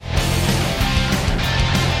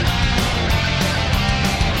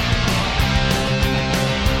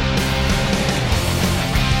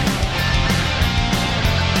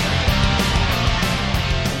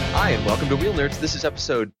Wheel Nerds. This is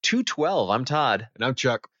episode 212. I'm Todd. And I'm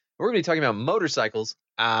Chuck. We're going to be talking about motorcycles.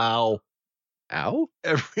 Ow. Ow?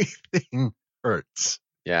 Everything hurts.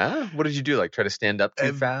 Yeah? What did you do? Like try to stand up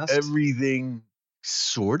too fast? Everything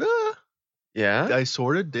sorta? Yeah? I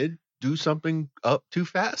sorta did do something up too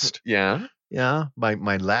fast. Yeah? Yeah. My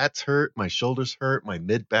lats hurt. My shoulders hurt. My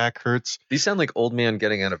mid back hurts. These sound like old man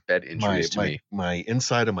getting out of bed injuries to me. My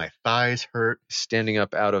inside of my thighs hurt. Standing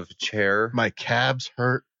up out of a chair. My calves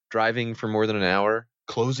hurt. Driving for more than an hour.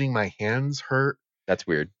 Closing my hands hurt. That's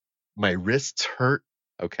weird. My wrists hurt.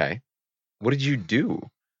 Okay. What did you do?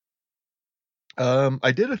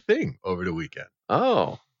 I did a thing over the weekend.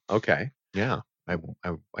 Oh, okay. Yeah. I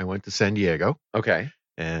went to San Diego. Okay.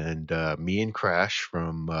 And me and Crash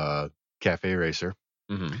from Cafe Racer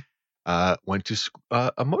went to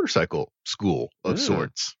a motorcycle school of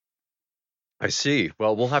sorts. I see.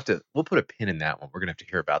 Well, we'll put a pin in that one. We're going to have to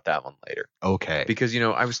hear about that one later. Okay. Because,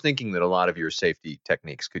 I was thinking that a lot of your safety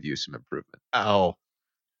techniques could use some improvement. Ow.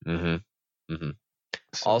 Mm-hmm. Mm-hmm.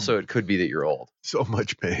 Also, it could be that you're old. So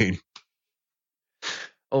much pain.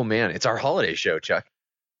 Oh, man. It's our holiday show, Chuck.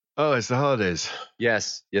 Oh, it's the holidays.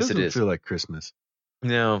 Yes, it Doesn't is. Feel like Christmas.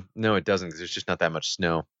 No, it doesn't, because there's just not that much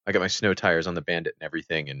snow. I got my snow tires on the Bandit and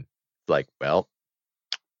everything, and well.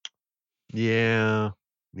 Yeah.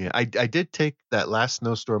 I did take that last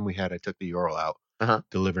snowstorm we had. I took the Ural out,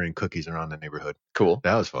 delivering cookies around the neighborhood. Cool.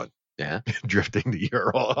 That was fun. Yeah. Drifting the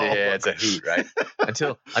Ural. Yeah, it's a hoot, right?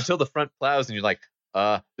 until the front plows, and you're like,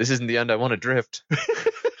 this isn't the end I want to drift.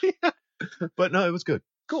 Yeah. But no, it was good.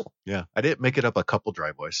 Cool. Yeah. I didn't make it up a couple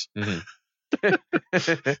driveways. Mm-hmm.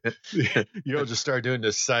 Just start doing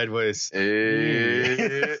this sideways.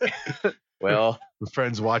 Well,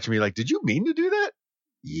 friends watch me like, did you mean to do that?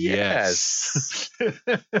 Yes.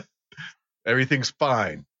 Everything's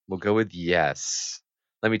fine. We'll go with yes.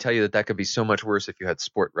 Let me tell you that could be so much worse if you had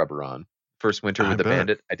sport rubber on. First winter with the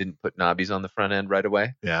Bandit, I didn't put knobbies on the front end right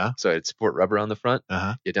away. Yeah. So I had sport rubber on the front.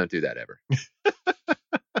 You don't do that ever.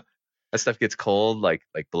 That stuff gets cold, like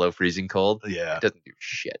below freezing cold. Yeah. It doesn't do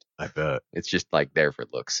shit. I bet. It's just like there for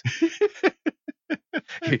looks.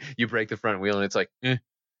 You break the front wheel and it's like, Turn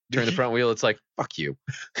the front wheel, it's like, fuck you.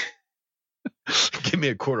 Give me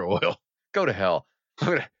a quart of oil. Go to hell.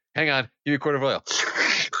 Hang on. Give me a quart of oil.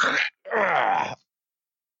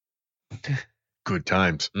 Good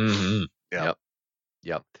times. Mm-hmm. Yeah.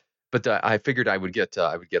 Yep. But I figured I would get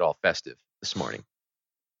all festive this morning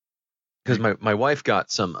because my wife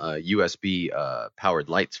got some USB powered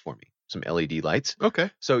lights for me, some LED lights.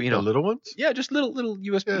 Okay. So the little ones. Yeah, just little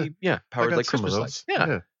USB. Yeah, powered like Christmas lights.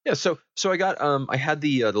 Yeah. So I got I had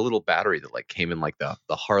the little battery that like came in like the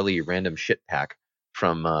Harley random shit pack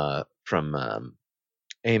from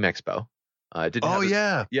AIM Expo. It didn't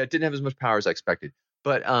it didn't have as much power as I expected,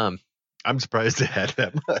 but I'm surprised it had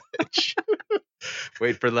that much.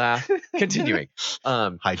 Wait for laugh. Continuing.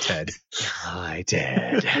 Hi Ted. Hi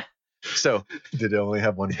Ted. So did it only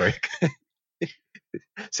have one break?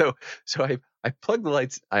 So I plug the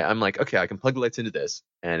lights. I'm like, okay, I can plug the lights into this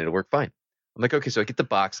and it'll work fine. I'm like, okay, so I get the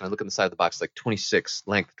box and I look on the side of the box, like 26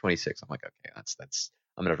 length, 26. I'm like, okay, that's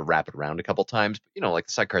I'm gonna have to wrap it around a couple times. But like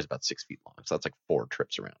the sidecar is about 6 feet long, so that's like 4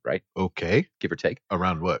 trips around, right? Okay, give or take.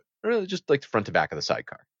 Around what? Or just like the front to back of the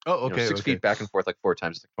sidecar. Oh, okay. 6 feet back and forth, like 4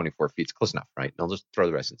 times, like 24 feet. It's close enough, right? And I'll just throw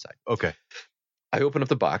the rest inside. Okay. I open up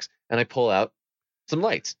the box and I pull out some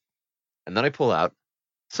lights, and then I pull out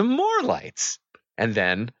some more lights, and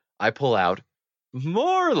then I pull out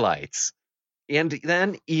more lights. And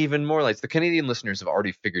then even more lights. The Canadian listeners have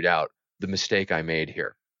already figured out the mistake I made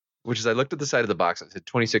here, which is I looked at the side of the box and it said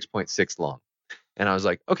 26.6 long. And I was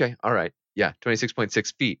like, okay, all right. Yeah,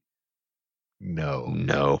 26.6 feet.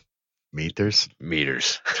 No. Meters?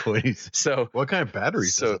 20. So what kind of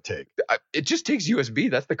batteries does it take? It just takes USB.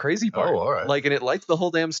 That's the crazy part. Oh, all right. And it lights the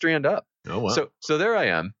whole damn strand up. Oh, wow. So there I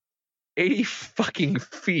am. 80 fucking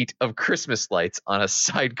feet of Christmas lights on a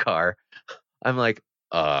sidecar. I'm like,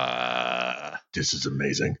 this is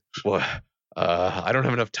amazing. Well, I don't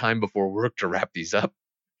have enough time before work to wrap these up.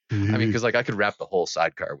 I mean, because I could wrap the whole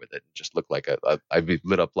sidecar with it and just look like I'd be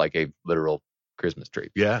lit up like a literal Christmas tree.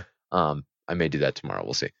 Yeah. I may do that tomorrow.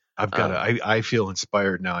 We'll see. I feel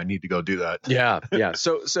inspired now. I need to go do that. Yeah.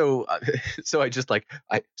 So I just I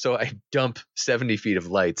dump 70 feet of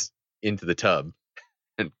lights into the tub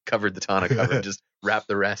and covered the tonneau cover and just wrap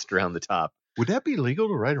the rest around the top. Would that be legal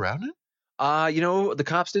to ride around it? The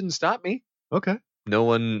cops didn't stop me. Okay. No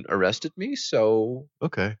one arrested me, so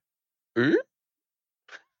okay. Did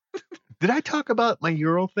I talk about my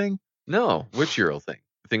Ural thing? No. Which Ural thing?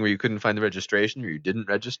 The thing where you couldn't find the registration, or you didn't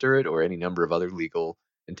register it, or any number of other legal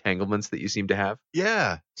entanglements that you seem to have?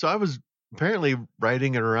 Yeah. So I was apparently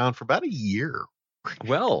riding it around for about a year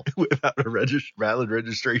Well, without a valid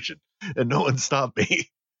registration, and no one stopped me.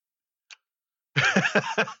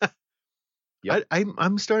 Yep.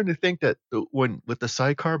 I'm starting to think that when with the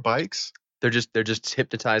sidecar bikes, they're just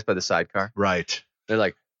hypnotized by the sidecar. right? They're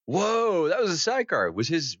like, whoa, that was a sidecar. Was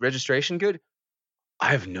his registration good?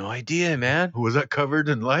 I have no idea, man. Was that covered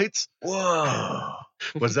in lights? Whoa.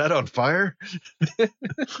 Was that on fire?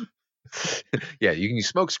 Yeah, you can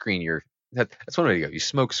smoke screen your. That's one way to go. You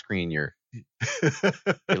smoke screen your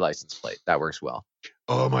license plate. That works well.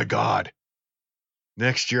 Oh my God!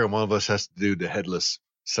 Next year, one of us has to do the headless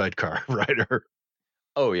sidecar rider.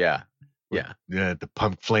 Oh yeah, yeah, yeah.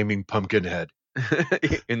 The flaming pumpkin head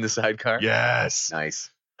in the sidecar. Yes,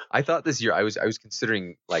 nice. I thought this year I was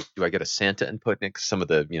considering, like, do I get a Santa and put it? 'Cause some of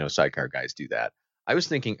the sidecar guys do that. I was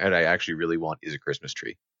thinking what I actually really want is a Christmas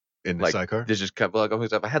tree. In the sidecar? There's just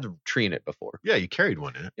I had the tree in it before. Yeah, you carried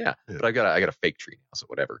one in it. Yeah, but I got a fake tree now, so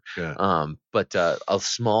whatever. Yeah. But a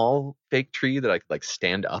small fake tree that I could like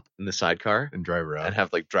stand up in the sidecar and drive around and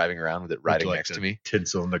have like driving around with it riding next to me.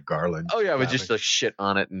 Tinsel and the garland. Oh yeah, with just like shit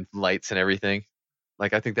on it and lights and everything.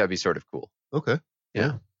 Like I think that'd be sort of cool. Okay.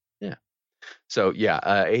 Yeah. Yeah. So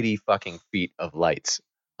yeah, 80 fucking feet of lights.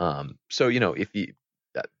 So if you,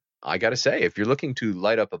 I gotta say, if you're looking to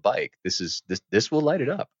light up a bike, this will light it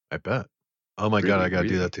up. I bet. Oh my God, I gotta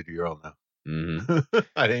do that to the Ural now. Mm-hmm.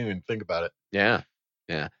 I didn't even think about it. Yeah,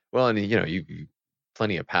 yeah. Well, and you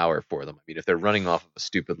plenty of power for them. I mean, if they're running off of a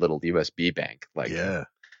stupid little USB bank, like yeah,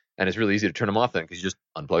 and it's really easy to turn them off then because you just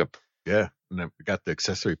unplug them. Yeah, and I've got the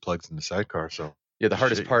accessory plugs in the sidecar, so. Yeah, the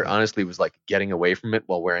hardest part, honestly, was like getting away from it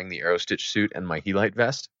while wearing the Aerostitch suit and my Helite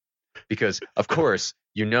vest, because of course,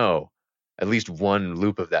 at least one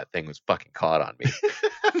loop of that thing was fucking caught on me.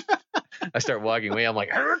 I start walking away. I'm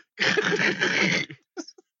like,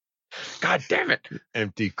 God damn it!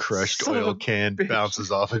 Empty crushed oil can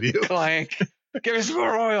bounces off of you. Clank! Give me some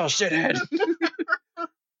more oil, shithead!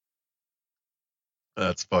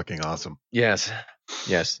 That's fucking awesome. Yes.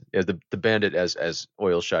 Yeah, the Bandit as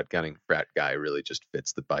oil shotgunning frat guy really just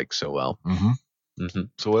fits the bike so well. Mm-hmm. Mm-hmm.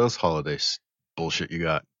 So what else holiday bullshit you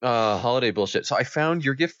got? Holiday bullshit. So I found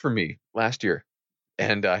your gift for me last year,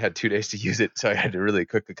 and I had 2 days to use it, so I had to really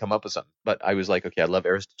quickly come up with something. But I was like, okay, I love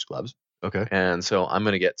Aerostitch gloves. Okay. And so I'm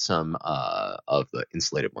going to get some of the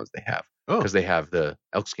insulated ones they have. Because they have the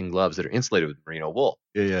elkskin gloves that are insulated with merino wool.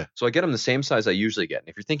 Yeah, yeah. So I get them the same size I usually get. And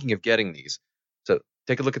if you're thinking of getting these, so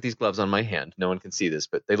take a look at these gloves on my hand. No one can see this,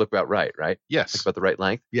 but they look about right? Yes. Like about the right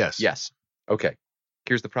length? Yes. Yes. Okay.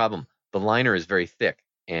 Here's the problem. The liner is very thick,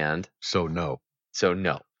 and so no. So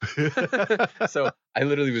I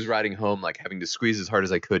literally was riding home like having to squeeze as hard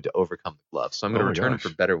as I could to overcome the gloves. So I'm going to return them for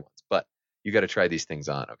better ones, but you got to try these things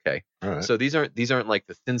on, okay? All right. So these aren't like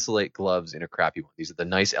the Thinsulate gloves in a crappy one. These are the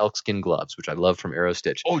nice elkskin gloves, which I love from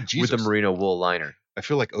Aerostitch. Oh, Jesus. With the merino wool liner. I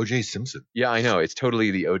feel like O.J. Simpson. Yeah, I know. It's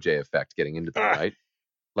totally the O.J. effect getting into them, right?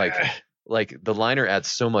 Like the liner adds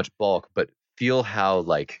so much bulk, but feel how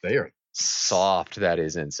like they are soft that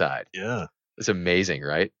is inside. Yeah. It's amazing,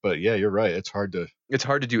 right? But yeah, you're right. It's hard to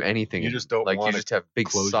do anything. You just don't like want you just have big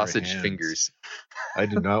sausage fingers. I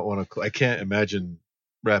do not want to. I can't imagine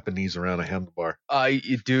wrapping these around a handlebar.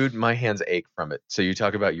 Dude, my hands ache from it. So you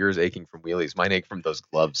talk about yours aching from wheelies. Mine ache from those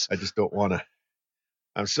gloves. I just don't want to.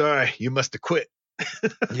 I'm sorry. You must have quit.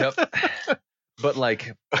 Yep. But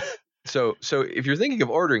like, so if you're thinking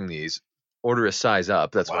of ordering these, order a size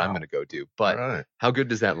up. That's what I'm going to go do. But how good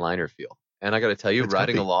does that liner feel? And I got to tell you,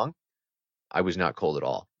 riding along, I was not cold at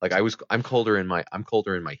all. Like I'm colder in my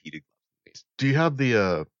heated gloves. Do you have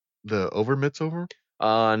the over mitts over?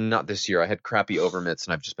 Not this year. I had crappy over mitts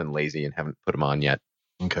and I've just been lazy and haven't put them on yet.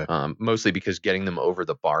 Okay. Mostly because getting them over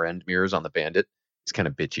the bar end mirrors on the Bandit is kind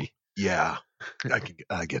of bitchy. Yeah. I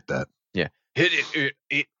get that. Yeah. Hit it.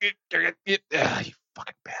 You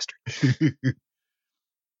fucking bastard.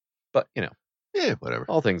 But yeah, whatever.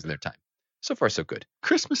 All things in their time. So far, so good.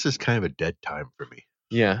 Christmas is kind of a dead time for me.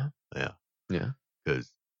 Yeah. Yeah.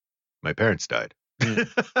 Because my parents died.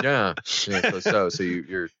 Yeah. So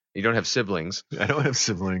you don't have siblings. I don't have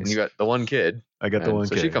siblings. And you got the one kid. I got the one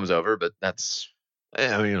kid. So she comes over, but that's.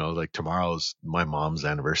 I mean, like tomorrow's my mom's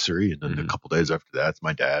anniversary, and then a couple days after that, it's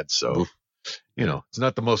my dad's. So, it's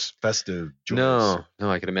not the most festive. No,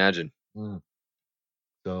 I can imagine.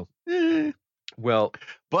 So, well,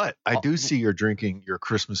 but I do see you're drinking your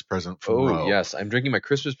Christmas present from Roe. Oh, yes. I'm drinking my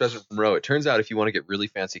Christmas present from Roe. It turns out if you want to get really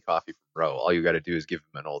fancy coffee from Roe, all you got to do is give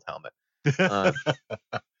him an old helmet.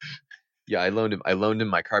 Yeah, I loaned him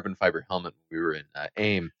my carbon fiber helmet when we were in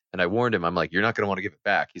AIM, and I warned him. I'm like, you're not going to want to give it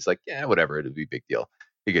back. He's like, yeah, whatever. It'll be a big deal.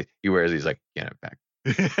 He wears it. He's like, yeah, it back.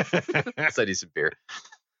 Let's need some beer.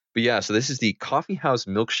 But yeah, so this is the Coffee House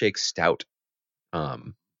Milkshake Stout,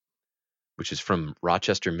 which is from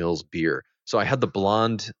Rochester Mills Beer. So I had the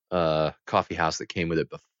blonde coffee house that came with it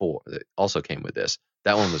before, that also came with this.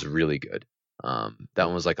 That one was really good. That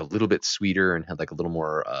one was like a little bit sweeter and had like a little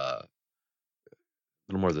more of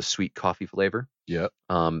the sweet coffee flavor. Yeah.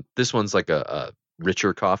 This one's like a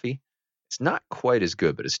richer coffee. It's not quite as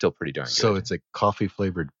good, but it's still pretty darn good. So it's a coffee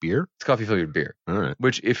flavored beer? It's coffee flavored beer. All right.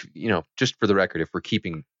 Which, if just for the record, if we're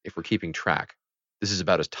keeping track, this is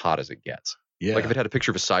about as taut as it gets. Yeah. Like if it had a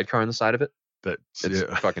picture of a sidecar on the side of it, it's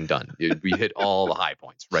fucking done. We hit all the high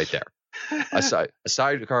points right there. A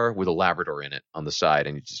sidecar with a Labrador in it on the side,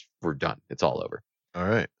 and we're done. It's all over. All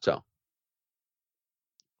right. So,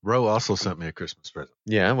 Ro also sent me a Christmas present.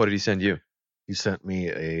 Yeah, what did he send you? He sent me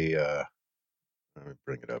let me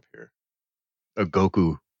bring it up here. A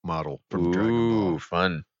Goku model from Dragon Ball. Ooh,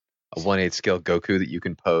 fun. A 1/8 scale Goku that you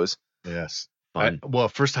can pose. Yes. Fun. Well,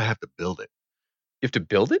 first I have to build it. You have to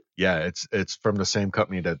build it? Yeah, it's from the same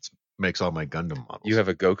company that makes all my Gundam models. You have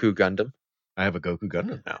a Goku Gundam? I have a Goku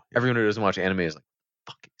Gundam now. Everyone who doesn't watch anime is like,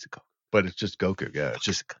 fuck, it's a Goku. But it's just Goku, yeah. It's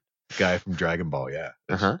just a guy from Dragon Ball, yeah.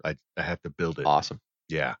 I have to build it. Awesome.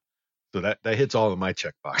 Yeah. So that hits all of my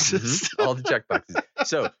check boxes. Mm-hmm. All the check boxes.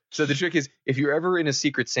 So the trick is, if you're ever in a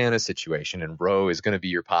Secret Santa situation and Ro is going to be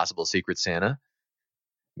your possible Secret Santa,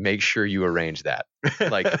 make sure you arrange that.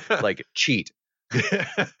 Like cheat.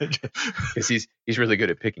 Because he's really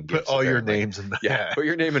good at picking gifts. Put all your names in that. Yeah, put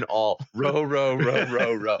your name in all. Ro.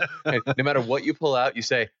 And no matter what you pull out, you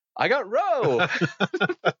say, I got Ro.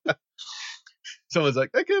 Someone's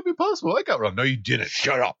like, that can't be possible. I got Ro. No, you didn't.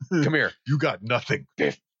 Shut up. Come here. You got nothing.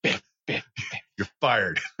 Biff. You're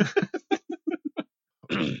fired.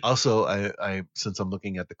 Also, I since I'm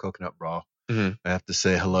looking at the coconut bra, I have to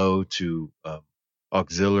say hello to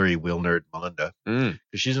auxiliary wheel nerd Melinda, because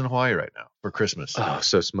she's in Hawaii right now for Christmas. Oh,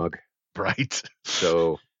 so smug. Right?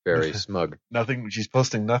 So very smug. She's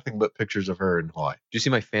posting nothing but pictures of her in Hawaii. Do you see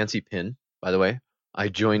my fancy pin, by the way? I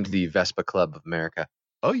joined the Vespa Club of America.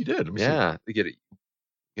 Oh, you did? Yeah. You get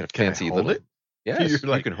a fancy hold little. it? Yes, you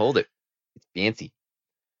can hold it. It's fancy.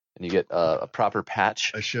 And you get a proper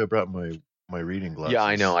patch. I should have brought my reading glasses. Yeah,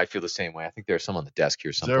 I know. I feel the same way. I think there's some on the desk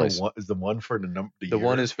here someplace. Is the one for the number? The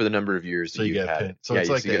one is for the number of years that you've had. So it's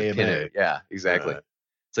like the AMA. Yeah, exactly. Right.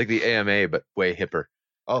 It's like the AMA, but way hipper.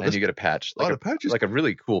 Oh, and you get a patch. Like a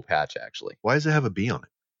really cool patch, actually. Why does it have a bee on it?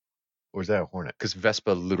 Or is that a hornet? Because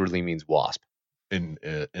Vespa literally means wasp. In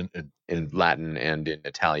Latin and in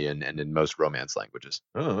Italian and in most Romance languages.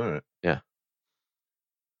 Oh, all right. Yeah.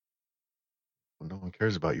 Well, no one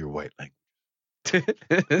cares about your white language.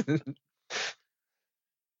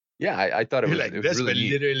 Yeah, I thought it was like, it was Vespa really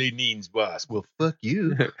neat. literally means wasp. Well, fuck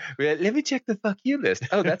you. Well, let me check the fuck you list.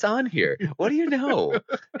 Oh, that's on here. What do you know?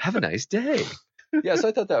 Have a nice day. Yeah, so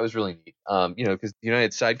I thought that was really neat. Because the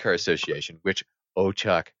United Sidecar Association, which,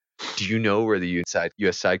 Chuck, do you know where the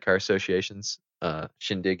U.S. Sidecar Association's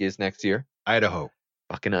shindig is next year? Idaho.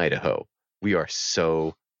 Fucking Idaho. We are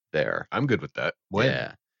so there. I'm good with that. When?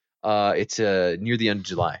 Yeah. It's near the end of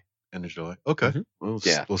July. End of July. Okay.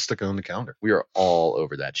 Mm-hmm. We'll stick it on the calendar. We are all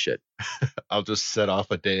over that shit. I'll just set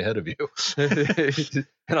off a day ahead of you. And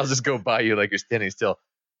I'll just go by you like you're standing still.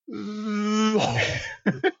 What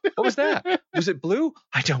was that? Was it blue?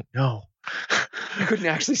 I don't know. I couldn't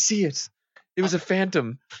actually see it. It was a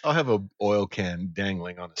phantom. I'll have an oil can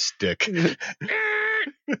dangling on a stick. Give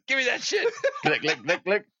me that shit. Click, click, click,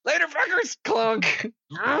 click. Later, fuckers. Clunk.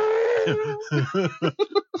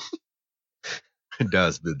 It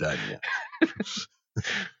does, but that, yeah.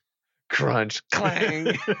 Crunch,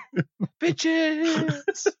 clang.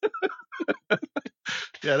 Bitches.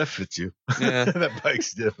 Yeah, that fits you. Yeah. That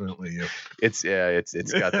bike's definitely you. It's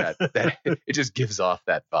got that it just gives off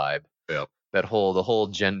that vibe. Yep. The whole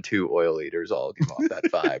Gen 2 oil eaters all give off that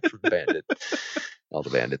vibe from Bandit. All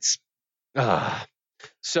the bandits.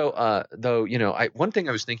 So though, one thing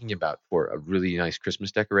I was thinking about for a really nice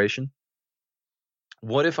Christmas decoration,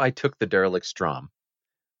 what if I took the derelict Strom,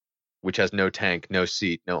 which has no tank, no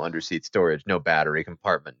seat, no underseat storage, no battery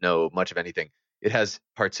compartment, no much of anything. It has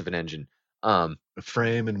parts of an engine. The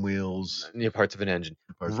frame and wheels. Yeah, parts of an engine.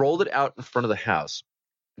 Rolled it out in front of the house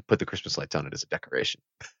and put the Christmas lights on it as a decoration.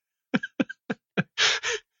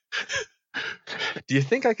 Do you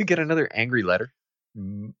think I could get another angry letter?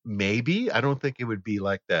 Maybe. I don't think it would be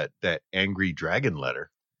like that angry dragon letter.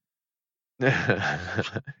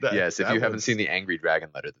 Yes, if you haven't seen the angry dragon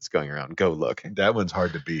letter that's going around, go look. That one's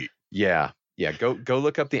hard to beat. Yeah. Go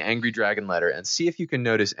look up the angry dragon letter and see if you can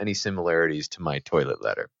notice any similarities to my toilet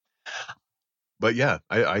letter. But yeah,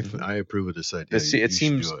 I approve of this idea.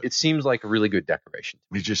 It seems like a really good decoration.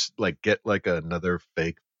 You just like get like another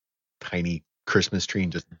fake tiny Christmas tree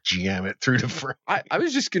and just jam it through the front. I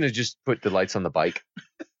was just going to just put the lights on the bike.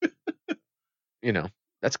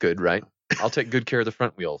 That's good, right? I'll take good care of the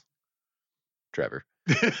front wheel, Trevor.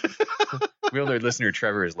 Wheel nerd listener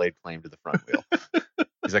Trevor has laid claim to the front wheel.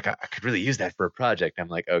 He's like, I could really use that for a project. I'm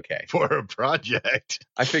like, okay. For a project.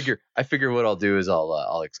 I figure what I'll do is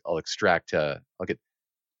I'll extract, I'll get,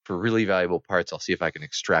 for really valuable parts, I'll see if I can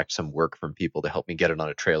extract some work from people to help me get it on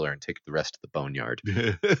a trailer and take the rest to the boneyard.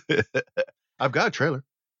 I've got a trailer.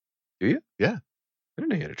 Do you? Yeah. I didn't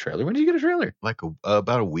know you had a trailer. When did you get a trailer? Like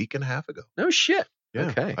about a week and a half ago. No shit. Yeah.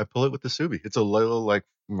 Okay. I pull it with the Subi. It's a little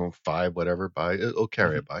 5 whatever bike. It'll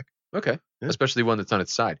carry a bike. Okay. Yeah. Especially one that's on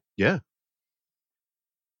its side. Yeah.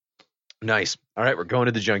 Nice. All right, we're going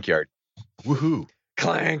to the junkyard. Woohoo.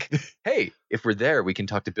 Clank. Hey, if we're there, we can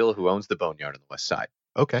talk to Bill, who owns the boneyard on the west side.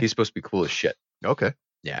 Okay. He's supposed to be cool as shit. Okay.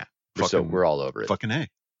 Yeah. We're all over it. Fucking A.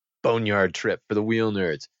 Boneyard trip for the wheel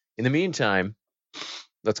nerds. In the meantime,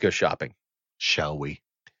 let's go shopping. Shall we?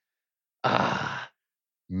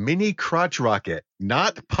 Mini crotch rocket,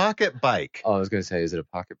 not pocket bike. Oh, I was going to say, is it a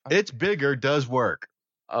pocket bike? It's bigger, does work.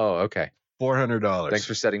 Oh, okay. $400. Thanks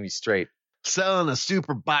for setting me straight. Selling a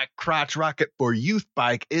super bike crotch rocket for youth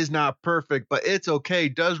bike is not perfect, but it's okay.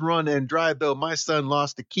 Does run and drive, though. My son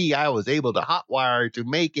lost the key. I was able to hotwire to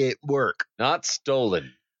make it work. Not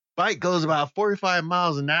stolen. Bike goes about 45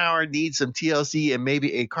 miles an hour, needs some TLC and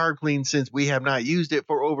maybe a carb clean since we have not used it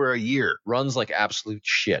for over a year. Runs like absolute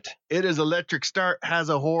shit. It is electric start, has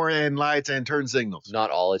a horn and lights and turn signals.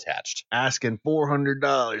 Not all attached. Asking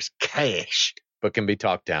 $400 cash. But can be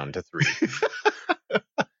talked down to $3.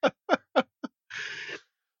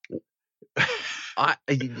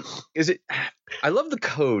 I love the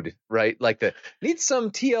code, right? Like needs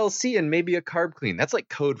some TLC and maybe a carb clean. That's like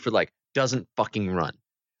code for doesn't fucking run.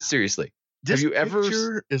 Seriously. This have you ever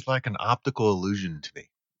picture is like an optical illusion to me.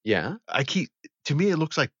 Yeah. To me it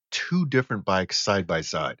looks like two different bikes side by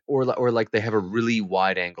side. Or like they have a really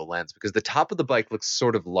wide angle lens because the top of the bike looks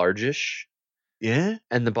sort of largish. Yeah.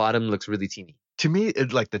 And the bottom looks really teeny. To me,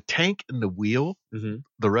 it's like the tank and the wheel,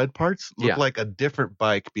 the red parts, look like a different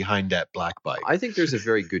bike behind that black bike. I think there's a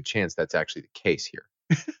very good chance that's actually the case here.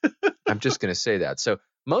 I'm just going to say that. So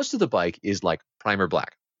most of the bike is like primer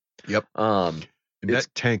black. Yep. And that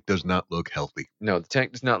tank does not look healthy. No, the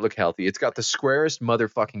tank does not look healthy. It's got the squarest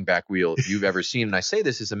motherfucking back wheel you've ever seen. And I say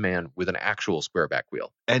this as a man with an actual square back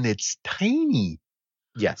wheel. And it's tiny.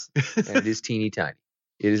 Yes. And it is teeny tiny.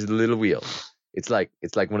 It is a little wheel. It's like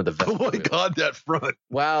one of the Oh my God, that front.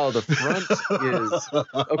 Wow, the front is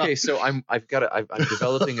okay. So I'm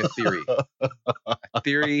developing a theory. A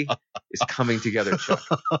theory is coming together, Chuck.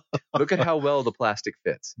 Look at how well the plastic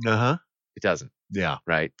fits. Uh-huh. It doesn't. Yeah.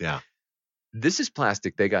 Right? Yeah. This is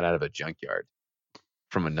plastic they got out of a junkyard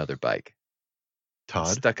from another bike. Todd.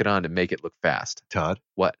 Stuck it on to make it look fast. Todd.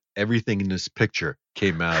 What? Everything in this picture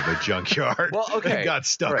came out of a junkyard. Well, okay. And got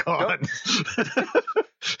stuck on.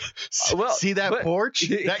 Well, see that porch?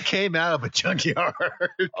 That came out of a junkyard.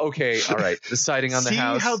 Okay, all right. The siding on the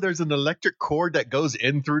house. See how there's an electric cord that goes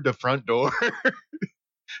in through the front door?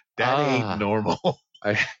 That ain't normal.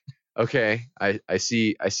 I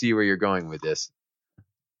see where you're going with this.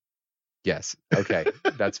 Yes. Okay.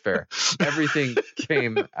 That's fair. Everything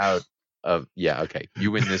came out of okay.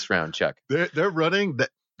 You win this round, Chuck. They're running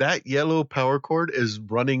that yellow power cord is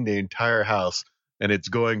running the entire house and it's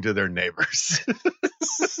going to their neighbors.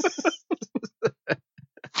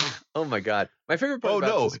 Oh my God. My favorite part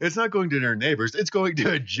about it's not going to their neighbors. It's going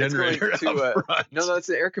to a generator out front. No, it's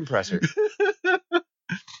the air compressor. Yeah,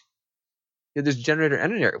 there's a generator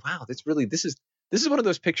and an air. Wow, this is one of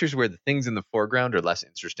those pictures where the things in the foreground are less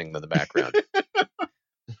interesting than the background.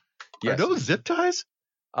 Yes. Are those zip ties?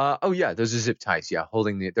 Oh yeah, those are zip ties. Yeah,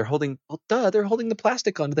 they're holding the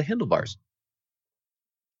plastic onto the handlebars.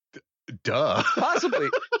 Duh.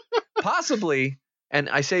 Possibly, and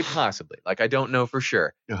I say possibly, like I don't know for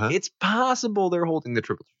sure. Uh-huh. It's possible they're holding the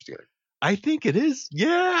triple trees together. I think it is.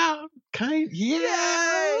 Yeah,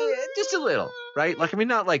 just a little, right? Like I mean,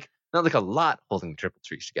 not like a lot holding the triple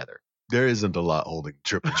trees together. There isn't a lot holding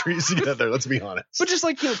triple trees together. Let's be honest. But just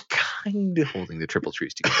like kind of holding the triple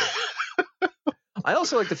trees together. I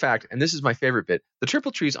also like the fact, and this is my favorite bit, the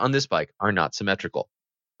triple trees on this bike are not symmetrical.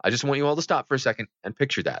 I just want you all to stop for a second and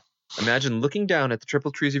picture that. Imagine looking down at the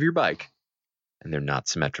triple trees of your bike, and they're not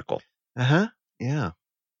symmetrical. Uh-huh. Yeah.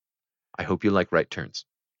 I hope you like right turns.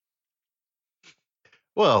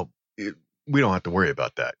 Well, we don't have to worry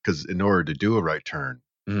about that, because in order to do a right turn,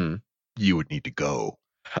 you would need to go.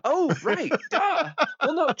 Oh, right. Duh.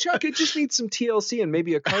 Well, no, Chuck, it just needs some TLC and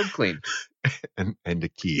maybe a carb clean. and a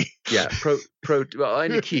key. Yeah,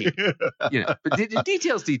 and a key. But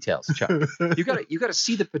details, Chuck. You gotta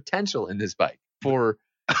see the potential in this bike for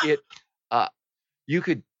it. You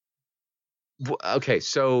could. Okay,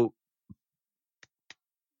 so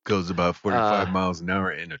goes about 45 miles an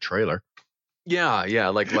hour in a trailer. Yeah,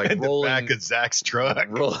 like in rolling the back of Zach's truck,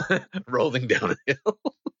 rolling down a hill.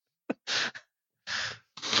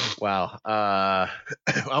 Wow. I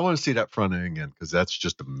want to see that front end again because that's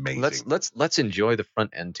just amazing. Let's enjoy the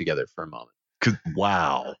front end together for a moment.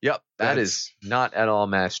 Wow. Yep, that is not at all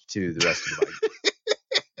matched to the rest of the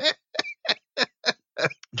bike.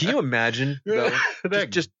 Can you imagine though?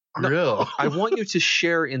 just grill. No, I want you to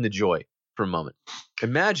share in the joy for a moment.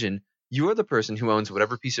 Imagine you are the person who owns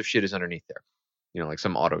whatever piece of shit is underneath there. Like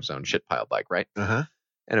some AutoZone shit pile bike, right? Uh-huh.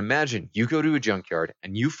 And imagine you go to a junkyard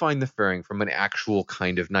and you find the fairing from an actual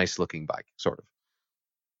kind of nice looking bike, sort of.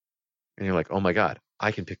 And you're like, oh my God,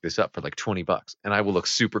 I can pick this up for like $20 and I will look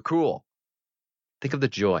super cool. Think of the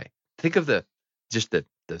joy. Think of the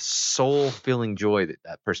soul filling joy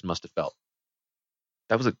that person must have felt.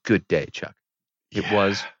 That was a good day, Chuck. It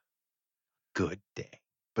was a good day.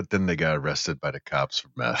 But then they got arrested by the cops for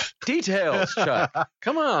meth. Details, Chuck.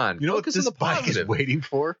 Come on. You know what this bike is waiting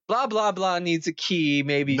for? Blah, blah, blah needs a key,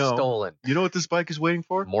 maybe stolen. You know what this bike is waiting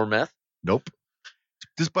for? More meth? Nope.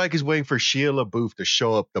 This bike is waiting for Shia LaBeouf to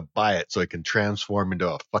show up to buy it so it can transform into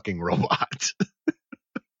a fucking robot.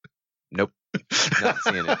 Nope. Not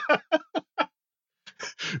seeing it.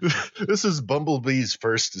 This is Bumblebee's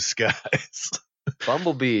first disguise.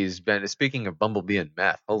 Speaking of Bumblebee and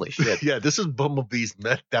meth, holy shit. Yeah, this is Bumblebee's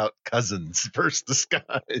methed out cousin's first disguise.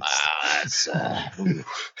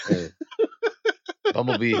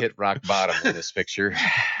 Bumblebee hit rock bottom in this picture.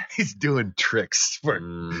 He's doing tricks for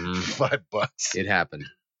 $5.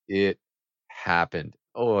 It happened.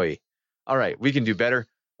 Oi. All right, we can do better.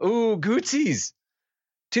 Ooh, Gucci's.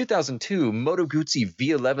 2002 Moto Guzzi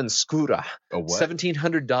V11 Scura. A what?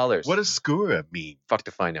 $1,700. What does Scura mean? Fuck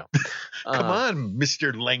if I know. Come on,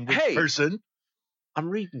 Mr. Language person. I'm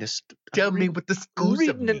reading this. Tell me what the Scura I'm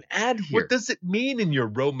reading mean. an ad here. What does it mean in your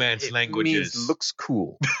romance languages? It means looks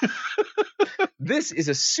cool. This is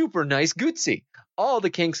a super nice Guzzi. All the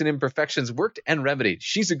kinks and imperfections worked and remedied.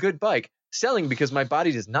 She's a good bike. Selling because my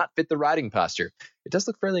body does not fit the riding posture. It does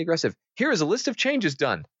look fairly aggressive. Here is a list of changes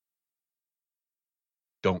done.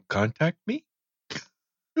 Don't contact me?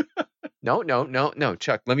 No,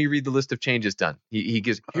 Chuck. Let me read the list of changes done. He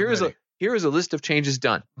gives here is a list of changes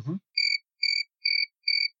done. Mm-hmm.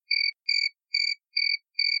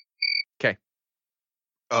 Okay.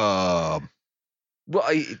 Well,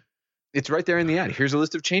 it's right there in the ad. Here's a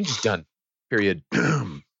list of changes done. Period.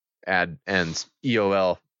 Ad ends.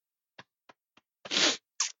 EOL.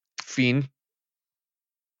 Fiend.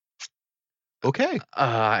 Okay.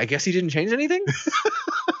 I guess he didn't change anything.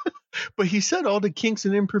 But he said all the kinks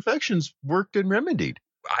and imperfections worked and remedied.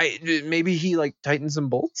 Maybe he tightened some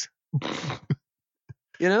bolts.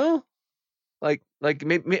 Like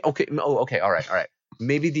maybe okay. Oh, okay. All right.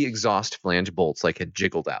 Maybe the exhaust flange bolts had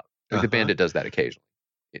jiggled out. The Bandit does that occasionally.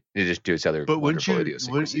 It just do its other. But wouldn't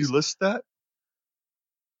you list that?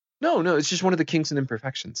 No. It's just one of the kinks and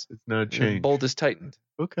imperfections. It's not a change. The bolt is tightened.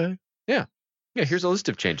 Okay. Yeah. Here's a list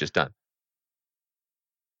of changes done.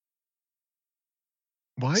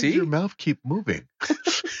 Why does your mouth keep moving?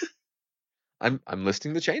 I'm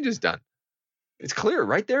listing the changes done. It's clear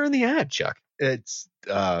right there in the ad, Chuck. It's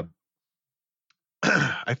I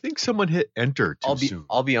think someone hit enter too soon.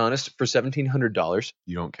 I'll be honest, for $1,700.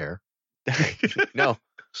 You don't care? No.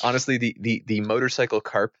 Honestly, the motorcycle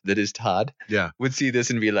carp that is Todd would see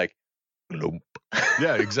this and be like, nope.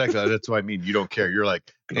 Yeah, exactly. That's what I mean. You don't care. You're like,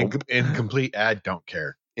 nope. Incomplete ad, don't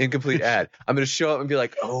care. Incomplete ad. I'm going to show up and be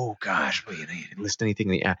like, oh gosh, wait, I didn't list anything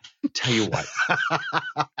in the ad. Tell you what,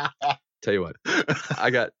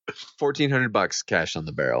 I got $1,400 cash on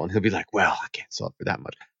the barrel, and he'll be like, well, I can't sell it for that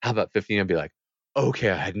much. How about 15? I'll be like, okay,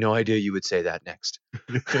 I had no idea you would say that next.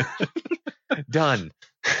 Done.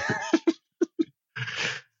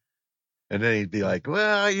 And then he'd be like,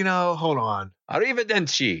 well, hold on.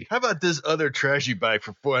 Arrivederci. How about this other trashy bike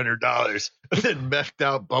for $400? And then methed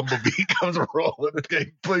out Bumblebee comes rolling and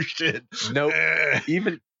getting pushed in. Nope.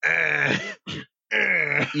 Even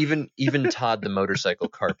Todd the motorcycle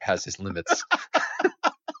carp has his limits.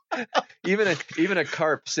 Even a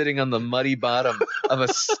carp sitting on the muddy bottom of a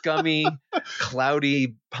scummy,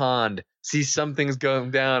 cloudy pond sees something's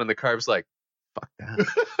going down, and the carp's like, fuck that.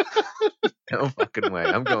 No fucking way.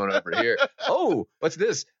 I'm going over here. Oh, what's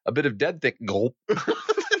this? A bit of dead thick gulp.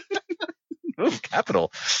 Oh,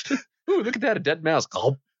 capital. Ooh, look at that, a dead mouse.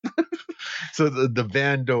 Gulp. So the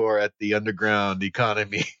van door at the underground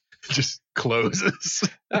economy just closes.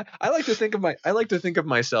 I like to think of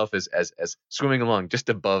myself as swimming along just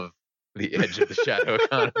above the edge of the shadow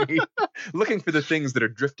economy, looking for the things that are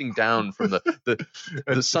drifting down from the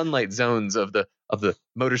sunlight zones of the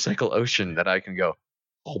motorcycle ocean that I can go.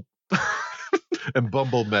 Oh. And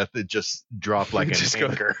Bumble Method just dropped like an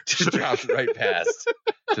anchor. Just dropped right past.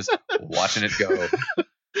 Just watching it go.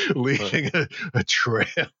 Leaving a trail.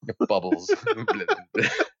 Bubbles.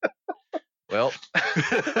 Well,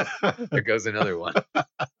 there goes another one.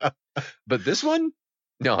 But this one,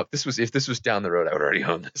 no, if this was down the road, I would already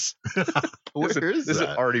own this. This would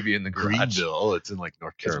already be in the garage. Greenville. It's in like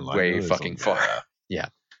North Carolina. It's way fucking far. Yeah.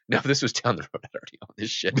 No, if this was down the road, I'd already own this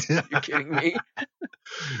shit. Are you kidding me?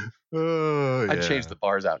 Oh, yeah. I'd change the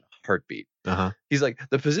bars out in a heartbeat. Uh-huh. He's like,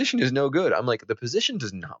 the position is no good. I'm like, the position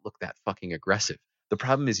does not look that fucking aggressive. The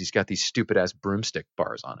problem is he's got these stupid ass broomstick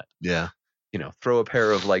bars on it. Yeah. You know, throw a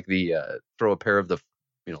pair of the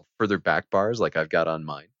further back bars like I've got on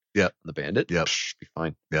mine. Yep. On the Bandit. Yep. Be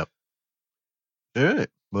fine. Yep. All right.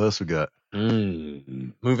 What else we got?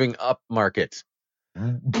 Moving up market.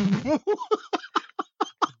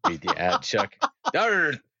 Read the ad, Chuck.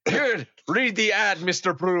 Good. Read the ad,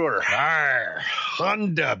 Mr. Brewer.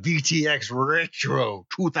 Honda VTX Retro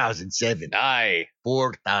 2007. Aye.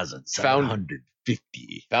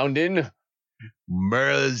 4,750. Found in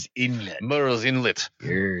Merle's Inlet. Merle's Inlet,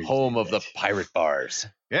 Here's home of the it. pirate bars.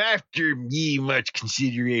 After me much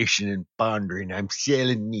consideration and pondering, I'm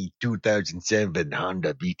selling me 2007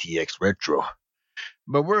 Honda VTX Retro.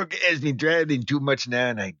 My work has me driving too much now,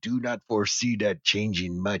 and I do not foresee that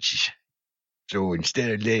changing much. So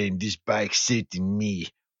instead of letting this bike sit in me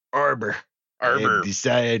arbor, I have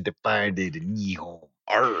decided to find it a new home.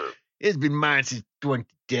 It's been mine since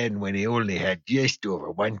 2010 when it only had just over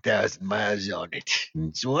 1,000 miles on it.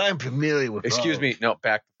 And so I'm familiar with Excuse me. No,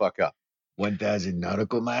 back the fuck up. 1,000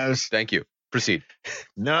 nautical miles. Thank you. Proceed.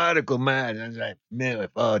 Nautical miles. I'm familiar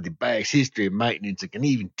with all the bike's history and maintenance. I can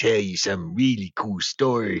even tell you some really cool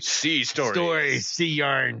stories. Sea stories. Sea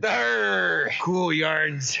yarns. Arr. Cool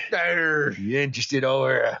yarns. Arr. You interested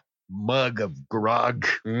over a mug of grog?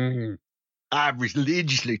 I've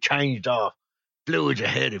religiously changed off fluids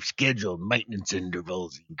ahead of scheduled maintenance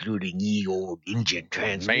intervals, including ye old engine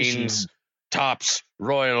transmissions, Mains, tops,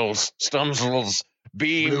 royals, stumsels,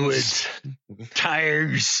 beams, fluids,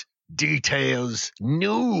 tires, details,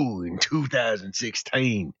 new in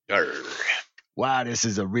 2016. Arr. Wow, this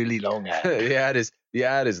is a really long ad. The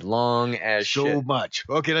ad is long as So shit. much.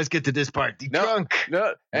 Okay, let's get to this part. The No, trunk.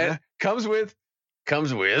 No, and Yeah. comes with.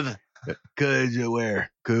 Cause you wear.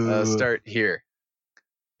 Start here.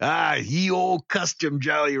 Ye old custom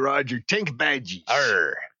Jolly Roger tank badges.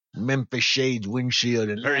 Arr. Memphis Shades windshield,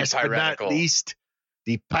 and Very last but piratical. not least,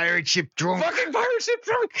 the pirate ship trunk. Fucking pirate ship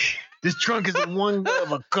trunk. This trunk is a one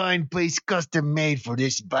of a kind place custom made for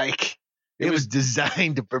this bike. It was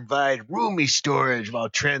designed to provide roomy storage while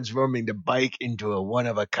transforming the bike into a one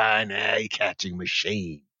of a kind eye catching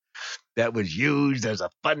machine that was used as a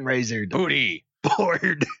fundraiser to Booty.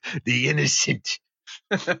 board the innocent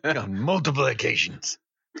on multiple occasions.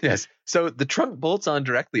 Yes. So the trunk bolts on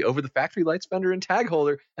directly over the factory lights, fender, and tag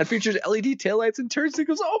holder, and features LED taillights and turn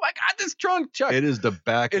signals. Oh my God, this trunk, Chuck! It is the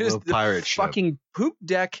back It of is a the pirate ship. fucking poop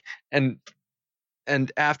deck and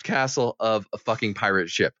aft castle of a fucking pirate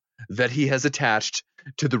ship that he has attached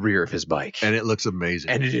to the rear of his bike, And it looks amazing.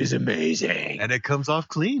 and it is amazing. And it comes off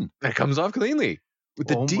clean. It comes off cleanly with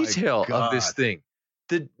the Oh my detail of this God. thing.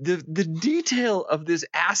 The detail of this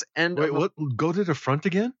ass end. Wait, of a- what? Go to the front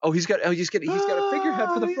again? Oh, he's got a figurehead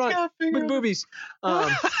for the He's front got a with figurehead. boobies.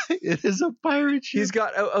 It is a pirate ship. He's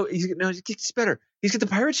got it gets better. He's got the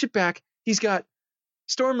pirate ship back. He's got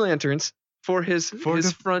storm lanterns for his the-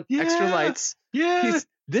 front extra Yeah. lights. Yeah,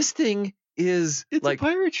 This thing is it's like a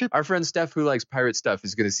pirate ship. our friend Steph, who likes pirate stuff,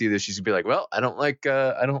 is going to see this. She's gonna be like, "Well, I don't like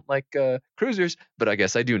cruisers, but I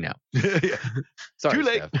guess I do now." Yeah. Sorry, Too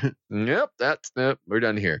late. Steph. Nope, we're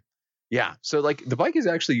done here. Yeah, so like the bike is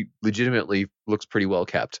actually legitimately looks pretty well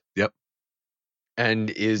kept. Yep. And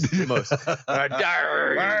is the most.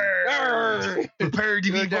 Prepare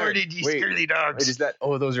to be Wait, boarded, you wait. scurly dogs. Wait, is that?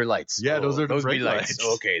 Oh, those are lights. Yeah, those are the those be brake lights.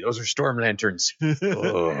 lights. Okay, those are storm lanterns.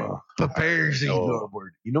 Oh. Prepare to Oh. go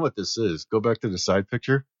aboard. You know what this is? Go back to the side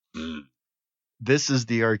picture. Mm. This is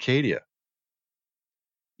the Arcadia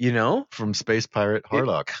You know, from Space Pirate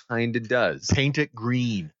Harlock. kind of does. Paint it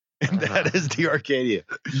green. And that is the Arcadia.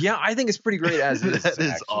 Yeah, I think it's pretty great as is. That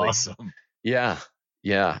is actually. awesome. Yeah.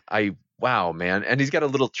 Wow, man. And he's got a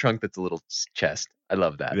little trunk that's a little chest. I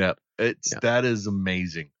love that. Yeah, Yeah. that is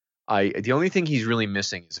amazing. The only thing he's really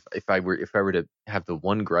missing is if I were to have the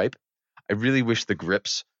one gripe, I really wish the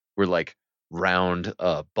grips were like round,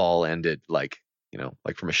 ball ended, like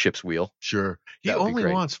like from a ship's wheel. Sure. He That would be only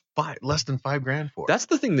great. wants less than $5,000 for it. That's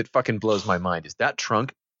the thing that fucking blows my mind is that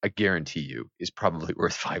trunk. I guarantee you is probably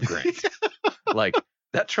worth $5,000. Like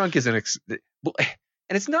that trunk is and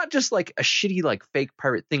it's not just like a shitty like fake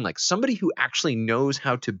pirate thing. Like somebody who actually knows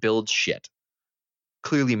how to build shit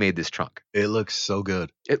clearly made this trunk. It looks so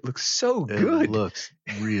good. It looks so It good. looks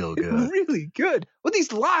real good. Really good. With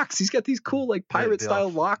these locks, he's got these cool like pirate style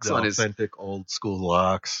locks The on his. authentic old school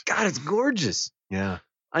locks. God, it's gorgeous. Yeah.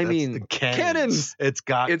 I That's mean, the cannons. It's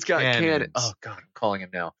got Cannon. cannons. Oh God, I'm calling him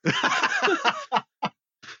now.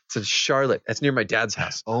 It's in Charlotte. That's near my dad's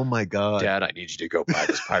house. Oh my God. Dad, I need you to go buy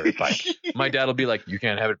this pirate bike. My dad will be like, you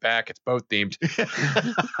can't have it back. It's boat themed.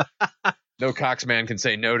 No coxman can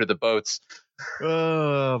say no to the boats.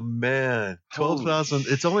 Oh man. 12,000.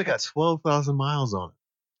 It's only got 12,000 miles on it.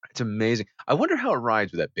 It's amazing. I wonder how it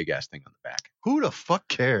rides with that big ass thing on the back. Who the fuck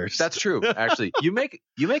cares? That's true. Actually, you make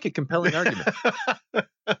a compelling argument.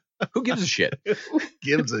 Who gives a shit? Who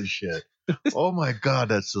gives a shit? Oh my God,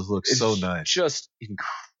 that just looks so nice. Just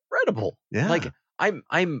incredible. Yeah. Like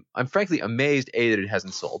I'm frankly amazed that it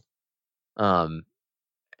hasn't sold.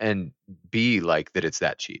 And B, like that it's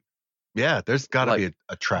that cheap. Yeah, there's got to Like, be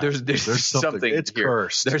a trap. There's something. It's here.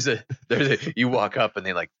 cursed. There's a you walk up and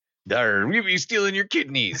they like, we be stealing your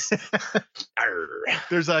kidneys. Arr.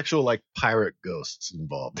 There's actual like pirate ghosts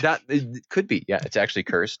involved. That it could be. Yeah, it's actually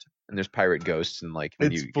cursed. And there's pirate ghosts and like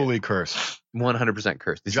when It's you fully cursed. 100%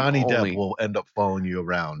 cursed. This is Johnny the only, Depp will end up following you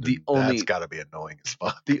around. the and only- that's got to be annoying as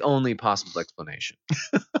fuck. the only possible explanation.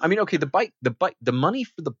 I mean, okay, the money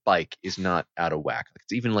for the bike is not out of whack. Like,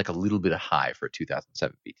 it's even like a little bit high for a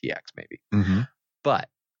 2007 VTX maybe. Mm-hmm. But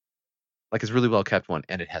like it's a really well kept one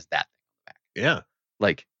and it has that thing. Yeah,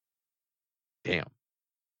 Like damn.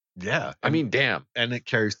 yeah. I mean, damn. and it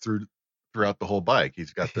carries throughout the whole bike.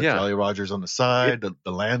 He's got the Yeah. Jolly Rogers on the side,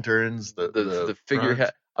 the lanterns, The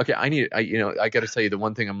figurehead. Okay, I got to tell you the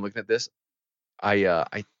one thing I'm looking at this.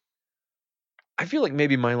 I feel like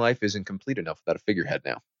maybe my life isn't complete enough without a figurehead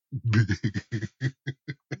now.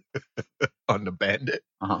 on the Bandit.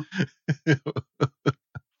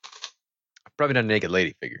 Probably not a naked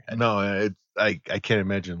lady figurehead. No, I can't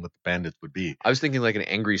imagine what the bandits would be. I was thinking like an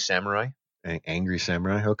angry samurai. An angry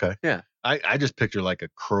samurai. Okay. Yeah. I just picture like a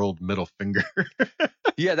curled middle finger.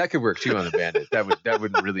 Yeah, that could work too on the bandit. That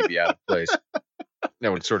wouldn't really be out of place.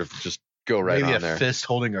 That would sort of just go right Maybe on a there. fist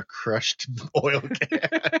holding a crushed oil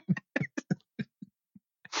can.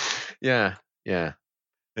 Yeah, yeah,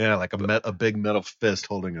 Yeah, like a big metal fist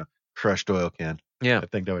holding a crushed oil can. yeah, I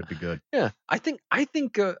think that would be good. yeah. I think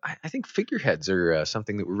figureheads are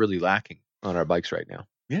something that we're really lacking on our bikes right now.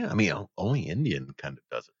 Yeah, I mean, only Indian kind of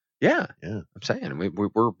does it. Yeah, Yeah. I'm saying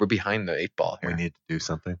we're behind the 8 ball here. We need to do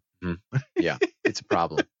something. Yeah, it's a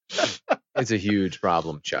problem. It's a huge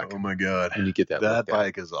problem, Chuck. Oh my God. When you get that That looked at.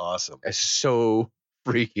 bike is awesome. It's so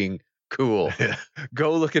freaking cool. Yeah,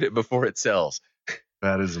 Go look at it before it sells.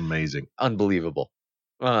 that is amazing. Unbelievable.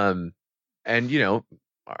 And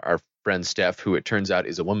our friend Steph, who it turns out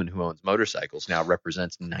is a woman who owns motorcycles, now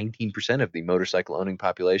represents 19% of the motorcycle owning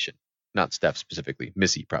population. Not Steph specifically.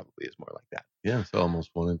 Missy probably is more like that. Yeah, it's almost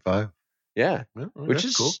 1 in 5. Yeah, Yeah, which that's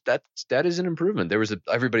is cool. that is an improvement. There was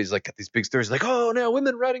everybody's like got these big stories like, oh, now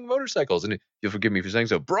women riding motorcycles, and you'll forgive me for saying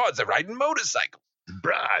so. Broads are riding motorcycles.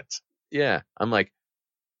 Broads. Yeah, I'm like,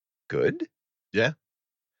 good.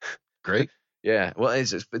 Great. Yeah, well,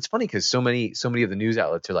 it's funny because so many of the news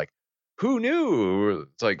outlets are like, who knew?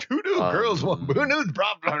 It's like, Who knew girls want? Who knew the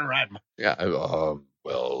problem on riding? yeah,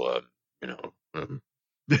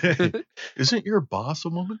 Isn't your boss a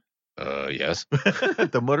woman? yes,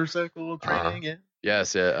 The motorcycle training, yeah.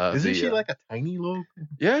 yes. Isn't she like a tiny little?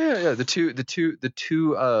 Yeah. The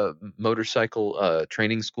two motorcycle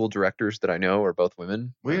training school directors that I know are both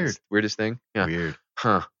women. Weird. That's the weirdest thing. Yeah. Weird.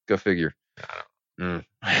 Huh. Go figure. Mm.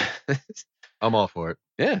 I'm all for it.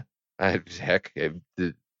 Yeah. Heck.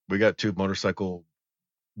 We got 2 motorcycle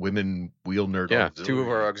women wheel nerd. Yeah. auxiliary. 2 of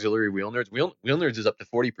our auxiliary wheel nerds. Wheel nerds is up to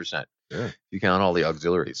 40%. Yeah. If you count all the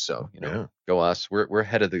auxiliaries. So Yeah. go us. We're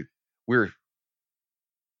ahead of the. We're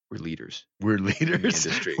leaders. We're leaders.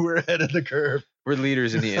 industry. We're ahead of the curve. We're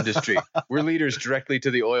leaders in the industry. We're leaders directly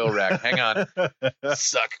to the oil rack. Hang on.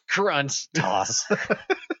 Suck. Crunch. Toss.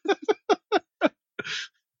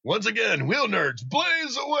 Once again, wheel nerds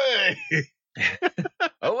blaze away.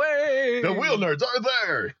 Away. The wheel nerds are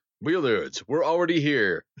there. Wheelers, we're already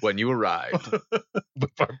here when you arrived.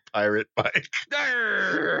 With our pirate bike.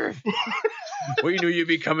 Arr! We knew you'd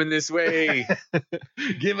be coming this way.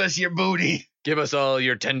 Give us your booty. Give us all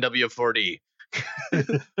your 10W40.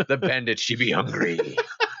 The bandits, she be hungry.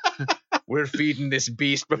 We're feeding this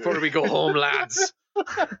beast before we go home, lads.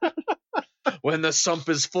 When the sump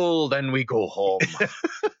is full, then we go home.